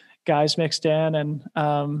guys mixed in. And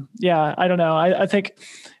I don't know. I think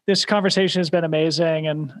this conversation has been amazing.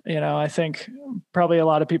 And, I think probably a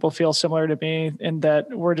lot of people feel similar to me in that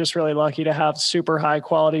we're just really lucky to have super high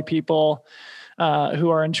quality people who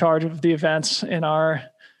are in charge of the events in our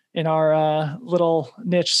in our little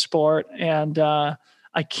niche sport. And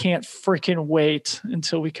I can't freaking wait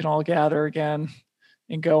until we can all gather again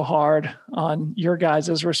and go hard on your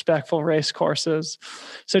guys' respectful race courses.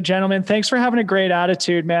 So gentlemen, thanks for having a great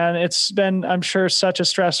attitude, man. It's been, I'm sure, such a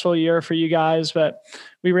stressful year for you guys, but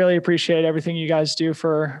we really appreciate everything you guys do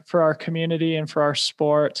for our community and for our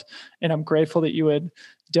sport. And I'm grateful that you would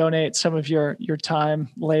donate some of your time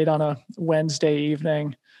late on a Wednesday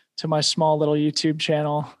evening to my small little YouTube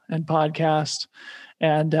channel and podcast.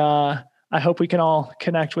 And I hope we can all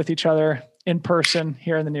connect with each other in person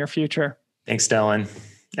here in the near future. Thanks, Dylan,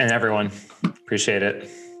 and everyone. Appreciate it.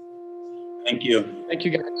 Thank you. Thank you,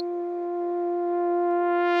 guys.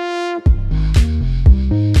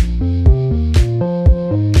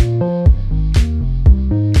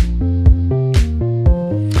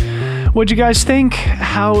 What'd you guys think?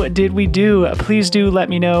 How did we do? Please do let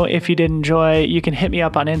me know if you did enjoy. You can hit me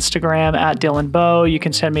up on Instagram at DylanBow. You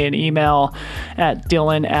can send me an email at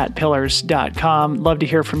dylan@pillars.com. Love to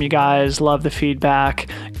hear from you guys. Love the feedback,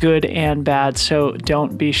 good and bad. So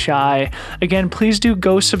don't be shy. Again, please do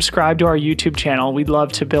go subscribe to our YouTube channel. We'd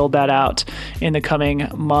love to build that out in the coming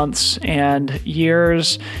months and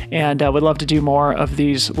years. And would love to do more of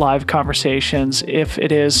these live conversations if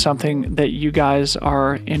it is something that you guys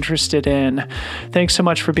are interested in. Thanks so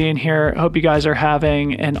much for being here. Hope you guys are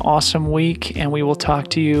having an awesome week, and we will talk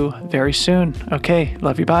to you very soon. Okay,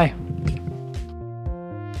 love you. Bye.